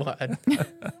 It's so wide.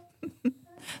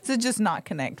 So just not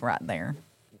connect right there.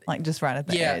 Like just right at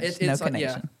the Yeah, edge. it's no like,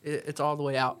 connection. it's all the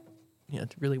way out. Yeah,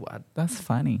 it's really wide. That's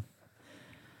funny.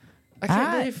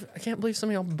 I can't believe some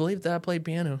of y'all believe that I played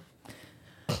piano.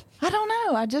 I don't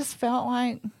know. I just felt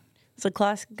like It's a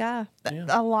classic guy.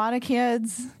 a lot of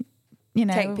kids, you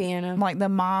know, Take piano. Like the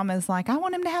mom is like, I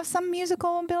want him to have some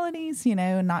musical abilities, you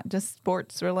know, and not just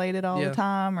sports related all Yeah. the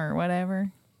time or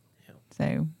whatever.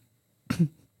 So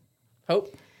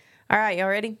Hope. All right, y'all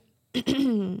ready?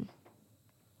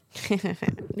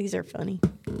 These are funny.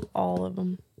 All of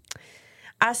them.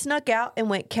 I snuck out and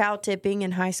went cow tipping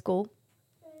in high school.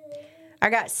 I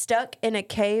got stuck in a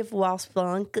cave while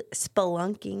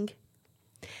spelunking.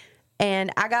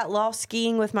 And I got lost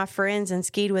skiing with my friends and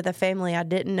skied with a family I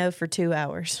didn't know for 2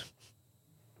 hours.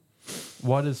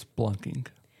 What is splunking?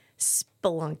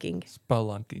 Spelunking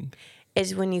Spelunking.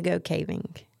 is when you go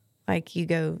caving. Like you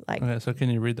go like Okay, so can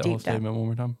you read the whole Deep dive. statement one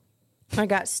more time? I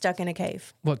got stuck in a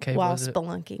cave What cave while was it?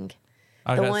 spelunking.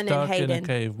 I The got one in stuck in a Hayden.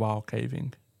 cave while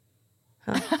caving.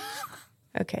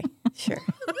 Okay, sure.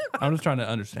 I'm just trying to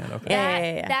understand. Okay.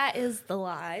 Yeah. That is the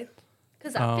lie.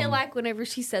 Because I feel like whenever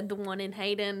she said the one in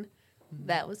Hayden,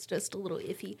 that was just a little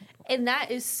iffy. And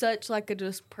that is such like a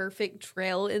just perfect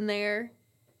trail in there.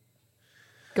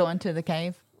 going to the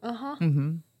cave.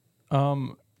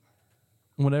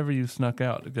 Whenever you snuck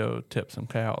out to go tip some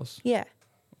cows, Yeah.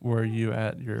 were you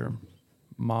at your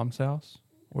mom's house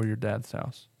or your dad's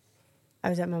house? I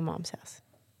was at my mom's house.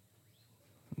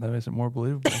 That makes it more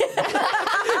believable.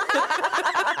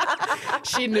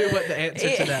 She knew what the answer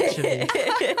to that should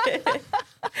be.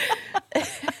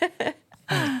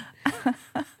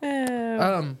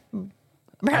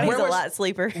 Brownie's Where a was- light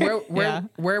sleeper.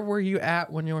 Where were you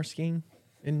at when you were skiing?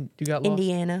 And you got lost?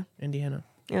 Indiana. Indiana.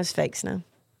 It was fake snow.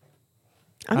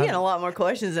 I'm getting a lot more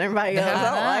questions than everybody else. I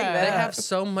don't like They that. have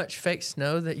so much fake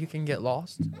snow that you can get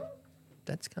lost.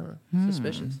 That's kind of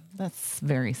suspicious. That's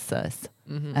very sus,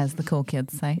 as the cool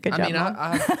kids say. Good I job, mean, Mom.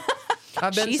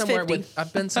 I've been She's somewhere 50. with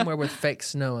I've been somewhere with fake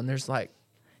snow, and there's like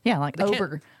Yeah, like they can't-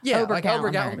 over. like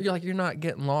Calendar. you're not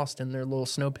getting lost in their little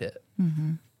snow pit.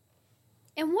 And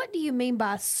what do you mean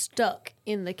by stuck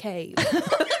in the cave?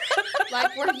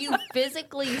 Like, were you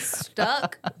physically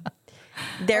stuck?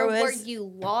 There or were was, you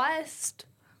lost?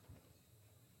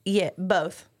 yeah,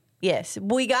 both. Yes.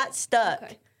 We got stuck,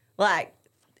 Okay. like,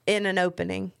 in an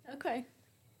opening. Okay.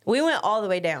 We went all the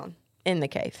way down in the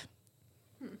cave.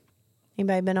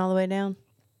 Anybody been all the way down?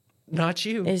 Not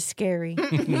you. It's scary.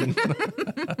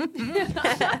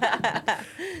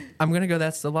 I'm gonna go.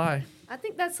 That's the lie. I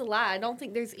think that's a lie. I don't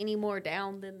think there's any more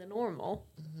down than the normal.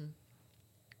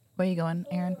 Where you going,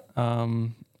 Aaron?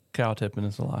 Cow tipping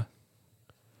is a lie.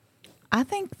 I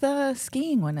think the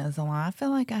skiing one is a lie. I feel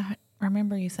like I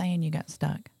remember you saying you got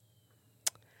stuck.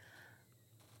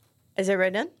 Is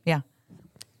everybody done? Yeah.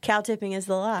 Cow tipping is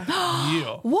the lie.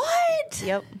 Yeah. What?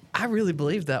 Yep. I really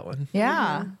believe that one.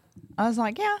 Yeah. I was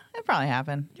like, yeah, it probably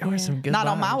happened. Y'all are some good. Not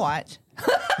on my vibes. watch.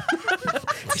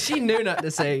 She knew not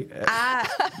to say.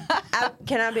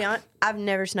 Can I be honest? I've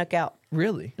never snuck out.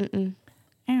 Really? Ew.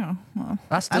 Well,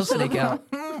 I still sneak out.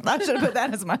 I should have put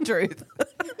that as my truth.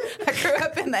 I grew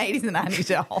up in the 80s and 90s,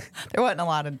 y'all. There wasn't a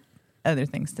lot of other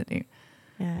things to do.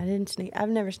 Yeah, I didn't sneak. I've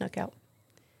never snuck out.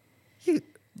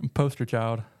 Poster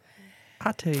child.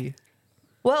 I tell you.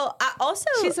 Well, I also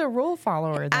She's a rule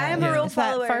follower, though. I am a rule It's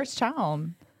that follower. first child.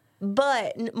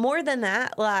 But more than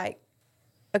that, like,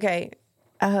 okay,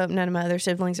 I hope none of my other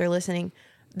siblings are listening.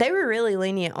 They were really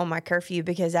lenient on my curfew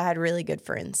because I had really good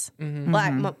friends.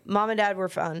 Like, mom and dad were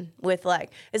fun with,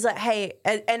 like, it's like, hey,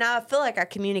 and I feel like I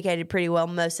communicated pretty well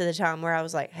most of the time where I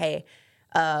was like, hey,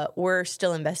 we're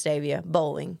still in Vestavia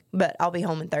bowling, but I'll be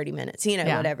home in 30 minutes,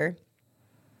 Yeah. whatever.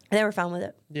 They were fine with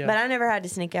it. Yeah. But I never had to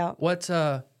sneak out. What's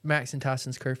Max and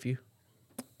Tyson's curfew?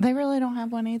 They really don't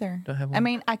have one either. Don't have I one?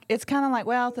 mean, it's kind of like,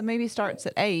 well, if the movie starts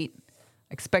at 8,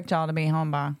 expect y'all to be home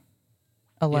by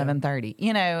 11:30.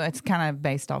 You know, it's kind of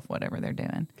based off whatever they're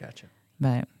doing. Gotcha.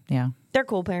 But yeah. They're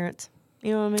cool parents.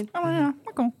 You know what I mean? Oh yeah,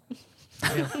 we're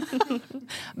cool.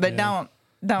 But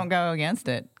don't go against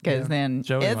it because then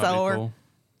Joey it's might be over. cool.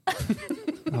 I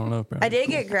don't know. I did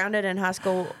get grounded in high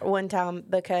school one time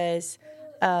because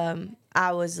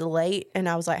I was late and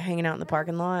I was like hanging out in the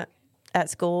parking lot at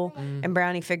school, and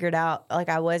Brownie figured out like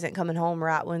I wasn't coming home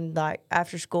right when like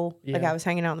after school, like Yeah. I was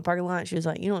hanging out in the parking lot. She was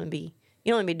like, "You don't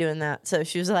want to be doing that." So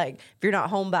she was like, "If you're not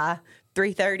home by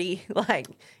 3:30, like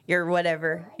you're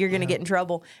whatever, you're gonna get in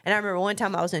trouble." And I remember one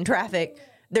time I was in traffic.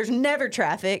 There's never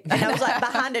traffic, and I was like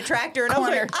behind a tractor, and I was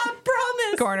like, "I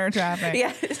promise." Corner traffic.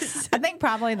 Yes. I think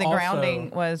probably the Also-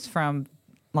 grounding was from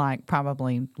like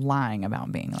probably lying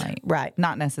about being late. Right.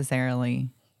 Not necessarily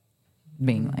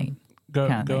being late.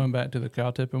 kind of Going back to the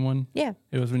cow tipping one. Yeah.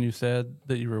 It was when you said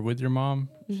that you were with your mom.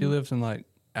 She lives in like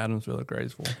Adamsville or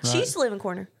Graysville. Right? She used to live in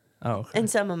Corner Oh, okay. in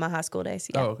some of my high school days.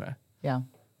 Yeah. Oh, okay. Yeah.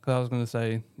 Because I was going to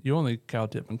say, you only cow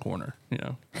tip in Corner, you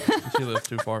know. She lives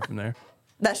too far from there.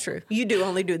 That's true. You do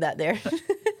only do that there.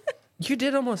 You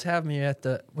did almost have me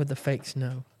with the fake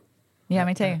snow. Yeah,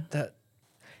 me too. That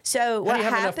So how what do you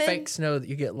have enough happened? fake snow that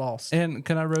you get lost? And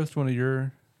can I roast one of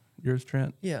yours,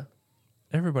 Trent? Yeah.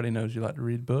 Everybody knows you like to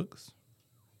read books.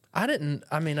 I didn't.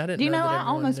 Do you that know, everyone I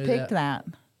almost knew picked that,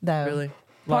 though. Really?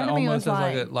 Part Like of me was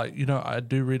almost as like, like, you know, I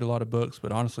do read a lot of books,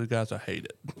 but honestly, guys, I hate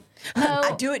it.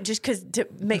 I do it just because to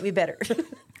make me better.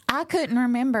 I couldn't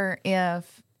remember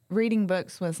if reading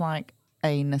books was like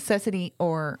a necessity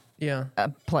or Yeah. a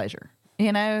pleasure,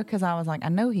 you know, because I was like, I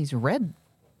know he's read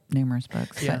numerous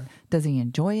books, Yeah. but does he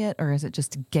enjoy it or is it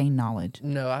just to gain knowledge?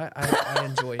 No, I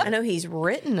enjoy it. I know he's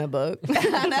written a book.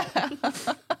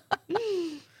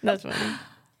 That's funny.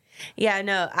 Yeah,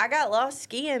 no, I got lost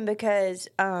skiing because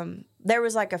there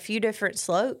was like a few different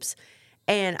slopes,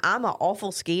 and I'm an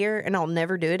awful skier, and I'll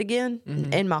never do it again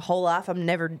in my whole life. I'm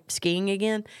never skiing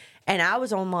again, and I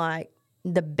was on like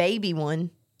the baby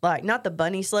one, like not the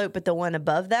bunny slope, but the one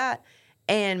above that.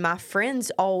 And my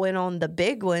friends all went on the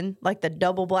big one, like the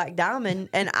double black diamond,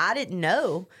 and I didn't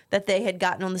know that they had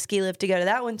gotten on the ski lift to go to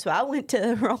that one, so I went to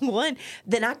the wrong one.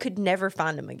 Then I could never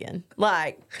find them again.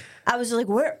 Like I was like,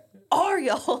 "Where are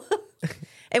y'all?"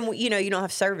 And you know, you don't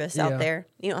have service Yeah. out there.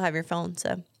 You don't have your phone,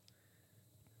 so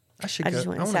I should I go. just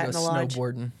went I and want sat to in go the lodge.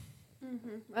 snowboarding.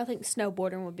 I think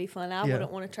snowboarding would be fun. I Yeah.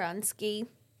 wouldn't want to try and ski.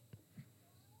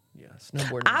 Yeah,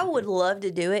 snowboarding. I would love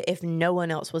to do it if no one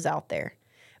else was out there.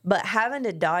 But having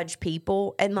to dodge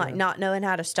people and like not knowing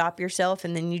how to stop yourself,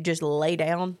 and then you just lay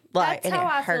down, like That's and how it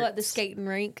I feel at the hurts. skating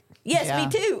rink. Yes, Yeah.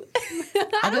 me too.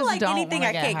 I don't just like don't anything wanna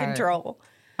I get can't hurt. control.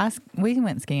 We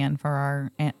went skiing for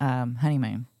our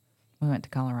honeymoon. We went to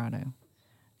Colorado.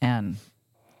 And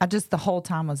I just the whole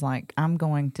time was like, I'm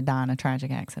going to die in a tragic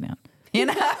accident. You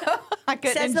know? I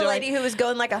couldn't Says the enjoy lady who was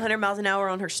going like 100 miles an hour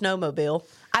on her snowmobile.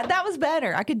 that was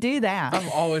better. I could do that. I've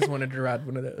always wanted to ride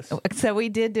one of those. So we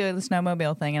did do the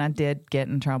snowmobile thing, and I did get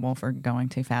in trouble for going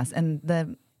too fast. And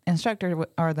the instructor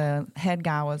or the head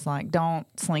guy was like, don't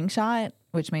slingshot,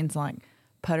 which means like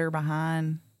putter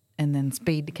behind and then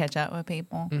speed to catch up with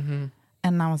people. Mm-hmm.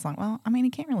 And I was like, well, I mean, he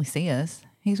can't really see us.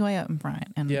 He's way up in front.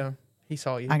 And Yeah, he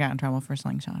saw you. I got in trouble for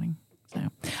slingshotting. So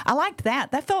I liked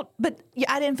that. That felt, but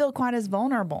I didn't feel quite as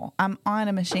vulnerable. I'm on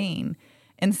a machine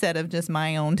instead of just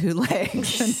my own two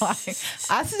legs. And like,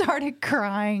 I started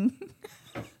crying.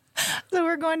 So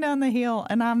we're going down the hill,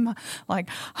 and I'm like,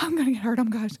 I'm gonna get hurt. I'm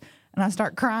gosh. And I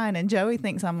start crying, and Joey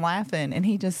thinks I'm laughing, and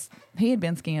he had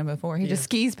been skiing before. He just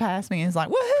skis past me and is like,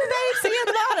 woohoo, babe, see you at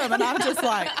the bottom. And I'm just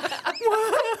like,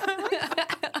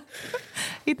 what?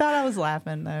 He thought I was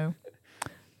laughing though.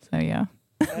 So yeah.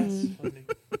 That's funny.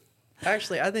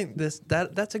 Actually, I think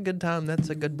that's a good time. That's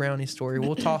a good brownie story.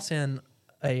 We'll toss in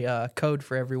a code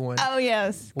for everyone. Oh,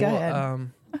 yes. Go ahead.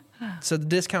 So the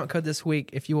discount code this week,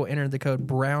 if you will enter the code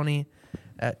Brownie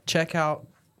at checkout,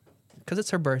 because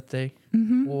it's her birthday,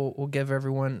 we'll give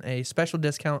everyone a special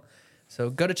discount. So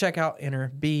go to checkout,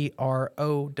 enter BROWNIE.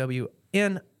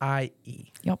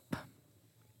 Yep.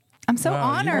 I'm so Wow,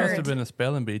 you must have honored. been a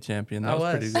spelling bee champion. That I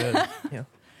was pretty was. good. Yeah.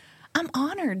 I'm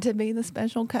honored to be the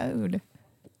special code.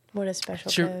 What a special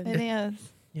Sure. code. It is.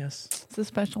 Yes. It's a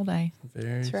special day.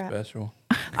 Very That's right. special.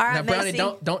 All right, Now, Brownie,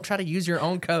 Macy. don't try to use your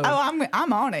own code. Oh,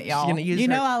 I'm on it, y'all. She's gonna use You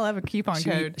her- know I love a coupon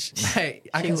code. Hey,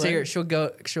 I can see her. She'll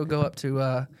go up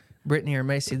to Brittany or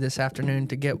Macy this afternoon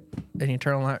to get an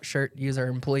Eternal Light shirt, use our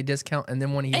employee discount, and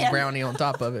then want to use Brownie on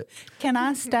top of it. Can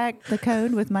I stack the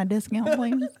code with my discount,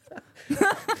 please?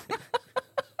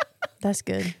 That's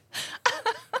good.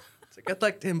 It's like, I'd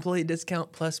like the employee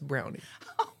discount plus Brownie.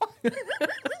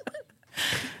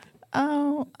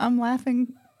 Oh, I'm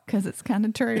laughing because it's kind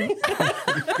of true.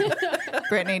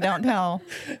 Brittany, don't tell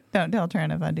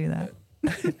Trent if I do that.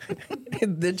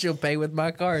 And then she'll pay with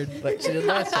my card like she did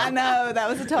last I time. know that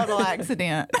was a total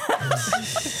accident.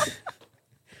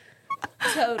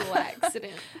 Total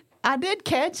accident. I did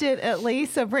catch it at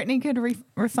least, so Brittany could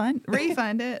refund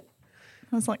it.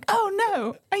 I was like, oh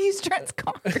no, I used Trent's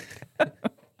card.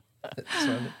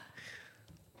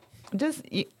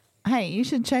 Hey, you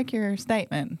should check your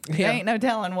statement. Yeah. There ain't no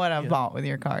telling what I've bought with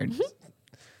your card.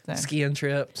 So. Skiing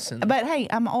trips. And But hey,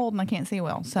 I'm old and I can't see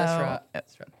well, so that's right.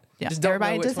 That's right. yeah, Just don't know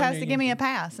everybody which just one has you're to give me using. a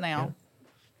pass now.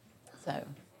 So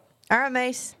All right,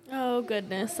 Mace. Oh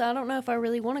goodness, I don't know if I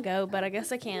really want to go, but I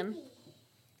guess I can.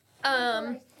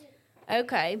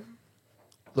 Okay.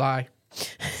 Lie.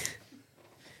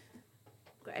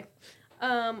 Okay.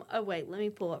 Oh wait, let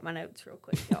me pull up my notes real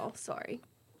quick, y'all. Sorry,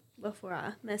 before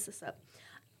I mess this up.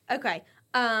 Okay.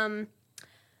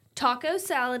 Taco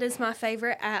salad is my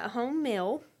favorite at-home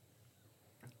meal.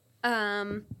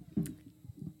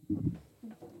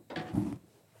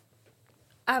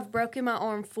 I've broken my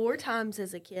arm 4 times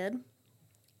as a kid,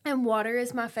 and water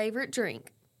is my favorite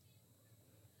drink.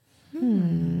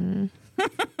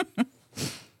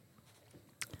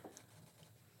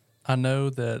 I know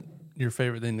that your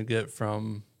favorite thing to get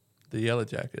from the Yellow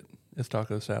Jacket is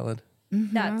taco salad.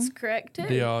 That's correct too.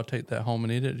 Do y'all take that home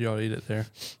and eat it? Do y'all eat it there?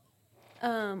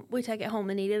 We take it home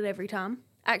and eat it every time.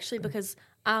 Actually, because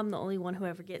I'm the only one who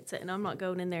ever gets it, and I'm not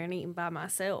going in there and eating by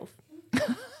myself.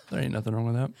 There ain't nothing wrong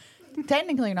with that.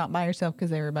 technically you're not by yourself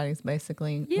because everybody's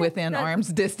basically Yeah, within that- arm's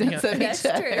distance of That's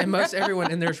each other. true. And most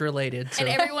everyone in there's related. So. And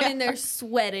everyone in there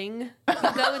sweating. You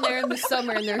go in there in the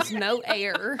summer and there's no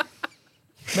air.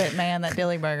 But man, that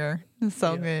dilly burger is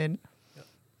so good.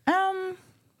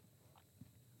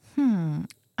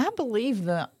 I believe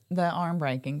the arm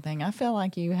breaking thing. I feel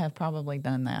like you have probably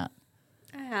done that.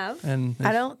 I have. And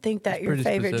I don't think that it's your pretty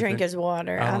favorite drink specific. is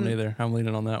water. I don't either. I'm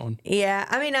leaning on that one. Yeah,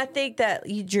 I mean, I think that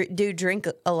you do drink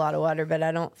a lot of water, but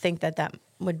I don't think that that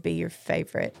would be your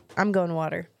favorite. I'm going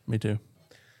water. Me too.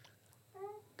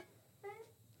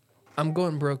 I'm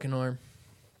going broken arm.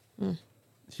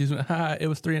 She's it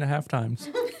was 3.5 times.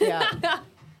 Yeah.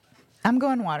 I'm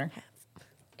going water.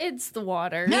 It's the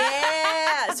water.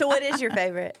 Yeah. So, what is your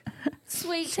favorite?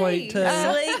 Sweet tea. Sweet tea.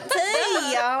 Sweet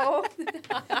tea, y'all.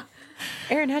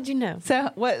 Aaron, how'd you know? So,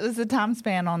 what was the time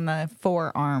span on the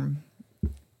forearm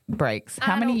breaks?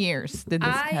 How I many don't- years did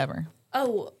this I- cover?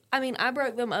 Oh, I mean, I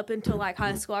broke them up until like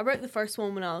high school. I broke the first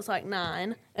one when I was like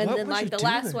 9, and What then was like you the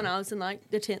last doing? one I was in like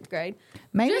the 10th grade.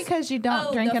 Maybe Just- because you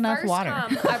don't drink the enough first water.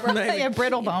 time I broke Maybe. You have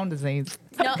brittle bone disease.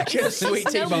 no, Just sweet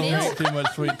tea no bone. milk. Too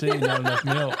much sweet tea, not enough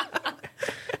milk.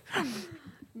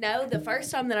 No, the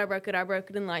first time that I broke it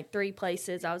in like 3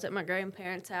 places. I was at my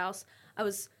grandparents' house. I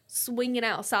was swinging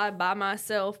outside by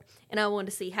myself, and I wanted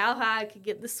to see how high I could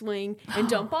get the swing and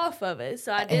jump off of it.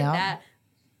 So I did Yeah. that.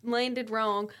 Landed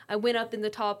wrong. I went up in the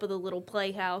top of the little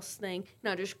playhouse thing,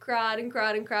 and I just cried and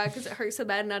cried and cried because it hurt so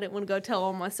bad, and I didn't want to go tell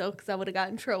on myself because I would have got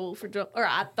in trouble for or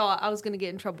I thought I was going to get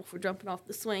in trouble for jumping off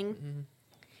the swing.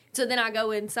 So then I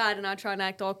go inside and I try and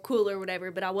act all cool or whatever,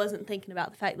 but I wasn't thinking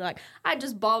about the fact that, like, I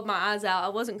just bawled my eyes out. I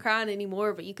wasn't crying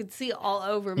anymore, but you could see all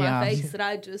over my Yeah. face that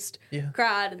I just Yeah.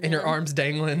 cried. And your then- arms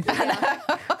dangling.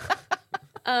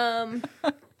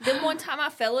 Then one time I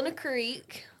fell in a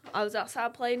creek. I was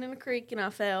outside playing in a creek and I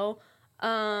fell.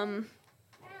 The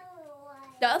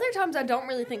other times I don't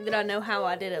really think that I know how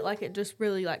I did it. Like, it just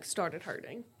really, like, started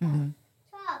hurting.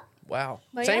 Wow.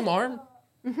 But Same yeah. arm?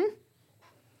 Mm-hmm.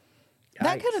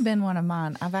 That could have been one of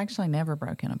mine. I've actually never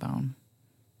broken a bone.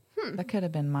 That could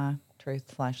have been my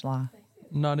truth/lie.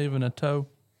 Not even a toe.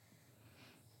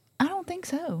 I don't think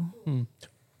so.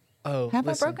 Oh, Have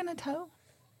listen. I broken a toe?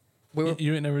 we were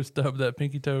You ain't never stubbed that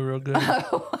pinky toe real good?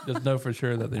 Just know for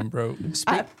sure that thing broke.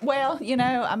 Well,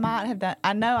 I might have done.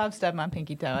 I know I've stubbed my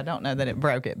pinky toe. I don't know that it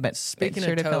broke it, but speaking it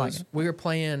sure of did feel like toes. it. We were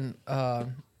playing.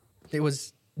 It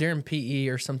was during PE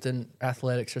or something,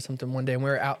 athletics or something one day, and we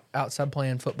were outside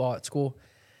playing football at school.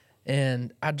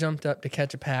 And I jumped up to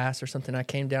catch a pass or something. I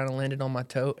came down and landed on my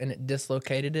toe, and it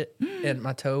dislocated it, and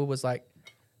my toe was like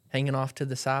hanging off to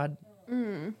the side.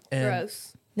 And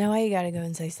Gross. Now why you gotta go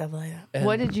and say stuff like that? and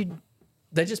What did you?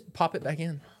 They just pop it back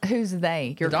in. Who's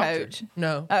they? Your The doctor. coach?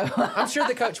 No, I'm sure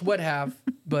the coach would have,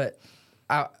 but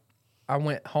I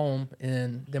went home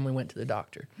and then we went to the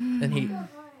doctor, and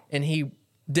he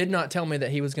did not tell me that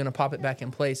he was going to pop it back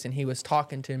in place, and he was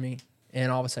talking to me, and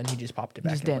all of a sudden he just popped it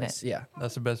back Just in did place. Yeah,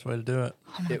 That's the best way to do it.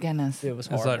 Oh my goodness! it was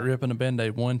It's horrible. like ripping a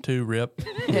Band-Aid. 1, 2, rip.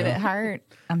 Did it hurt?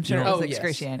 I'm sure it don't- was Oh, yes,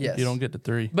 excruciating. yes. You don't get to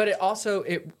 3. But it also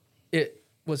it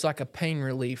was like a pain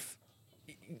relief.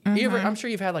 You ever, I'm sure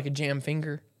you've had like a jam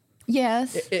finger.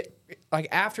 Yes. It like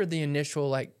after the initial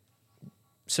like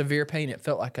severe pain, it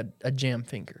felt like a jam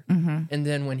finger, and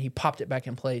then when he popped it back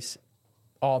in place,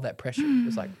 all that pressure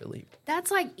was like relieved.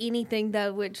 That's like anything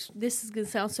though, which this is gonna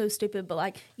sound so stupid, but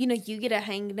like, you know, you get a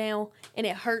hangnail and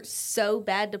it hurts so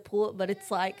bad to pull it, but it's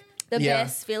like the Yeah.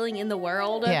 best feeling in the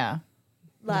world. yeah.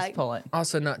 Like Just pull it.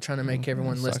 Also, not trying to make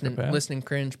everyone Psychopath. listening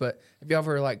cringe, but have you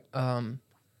ever like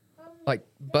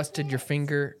busted your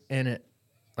finger and it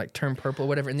like turned purple or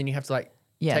whatever, and then you have to like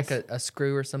Yes. take a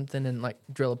screw or something and like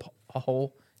drill a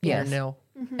hole in Yes. your nail?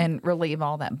 And relieve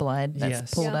all that blood that's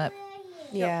Yes. pulled Yeah. up.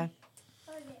 Yeah.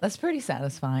 That's pretty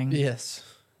satisfying, Yes.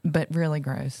 but really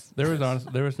gross. There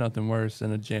was nothing worse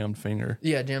than a jammed finger.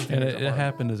 Yeah, jam And fingers. it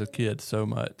happened as a kid so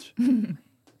much.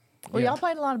 Well, Yeah. y'all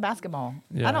played a lot of basketball.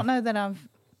 Yeah. I don't know that I've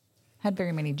had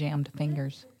very many jammed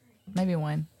fingers. Maybe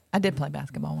one. I did play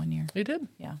basketball one year. You did.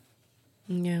 Yeah.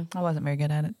 Yeah. I wasn't very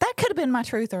good at it. That could have been my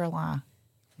truth or a lie.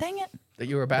 Dang it. That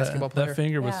you were a basketball that, player. That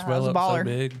finger would Yeah, I swell was a up so baller.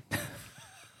 big.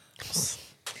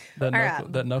 That, All knuckle,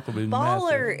 right. that knuckle would be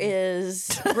Baller massive.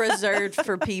 is reserved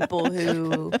for people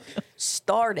who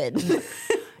started.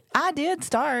 I did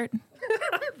start.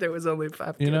 There was only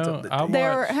 5 You kids know, on the I team.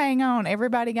 watched, Hang on.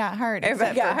 Everybody got hurt.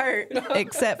 Everybody got hurt.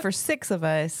 Except for 6 of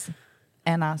us.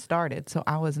 And I started. So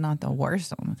I was not the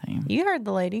worst on the team. You heard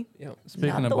the lady. Yep. speaking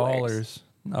not of the ballers, worst.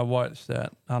 I watched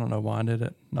that. I don't know why I did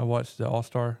it. I watched the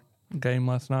All-Star game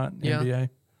last night, Yeah. NBA.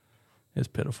 It's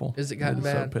pitiful. Is it gotten It's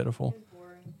bad? so pitiful.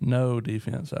 No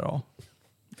defense at all.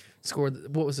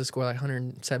 Scored. What was the score? Like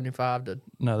 175 to.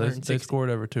 No, they 160. scored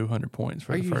over 200 points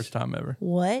for Are the you first time ever.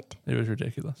 What? It was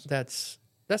ridiculous. That's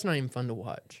not even fun to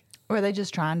watch. Were they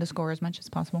just trying to score as much as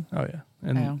possible? Oh, yeah.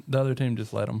 And Oh. the other team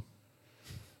just let them.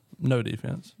 No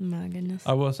defense. My goodness.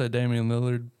 I will say Damian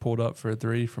Lillard pulled up for a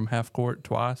 3 from half court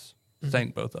twice.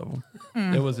 Sank both of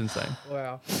them. It was insane.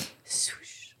 Wow.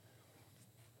 Swoosh.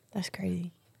 That's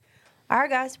crazy. All right,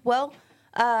 guys. Well,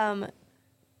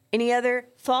 any other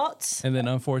thoughts? And then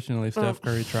unfortunately, Steph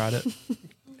Curry tried it,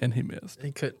 and he missed.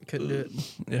 He couldn't do it.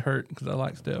 It hurt because I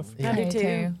like Steph. I do Me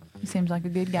too. He seems like a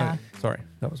good guy. Okay, sorry,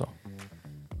 that was all.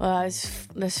 Well,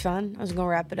 that's fine. I was gonna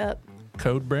wrap it up.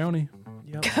 Code Brownie.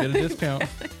 Yep. Get a discount.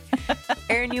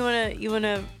 Aaron, you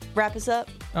wanna wrap us up?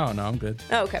 Oh, no, I'm good.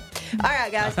 Oh, okay. All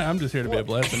right, guys. I'm just here to be a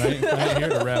blessing. I ain't here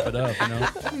to wrap it up, you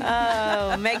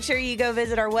know. Make sure you go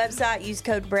visit our website. Use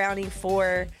code Brownie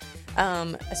for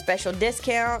a special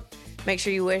discount. Make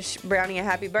sure you wish Brownie a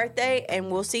happy birthday, and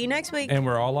we'll see you next week. And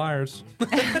we're all liars. Bye.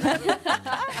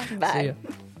 See ya.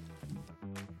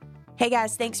 Hey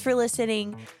guys, thanks for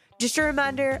listening. Just a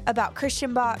reminder about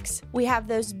Christian Box. We have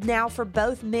those now for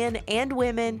both men and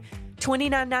women.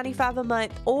 $29.95 a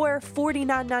month or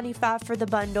 $49.95 for the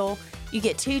bundle. You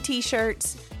get 2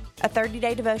 t-shirts, a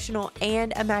 30-day devotional,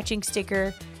 and a matching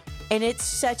sticker. And it's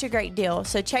such a great deal.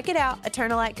 So check it out,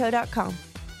 eternallightco.com.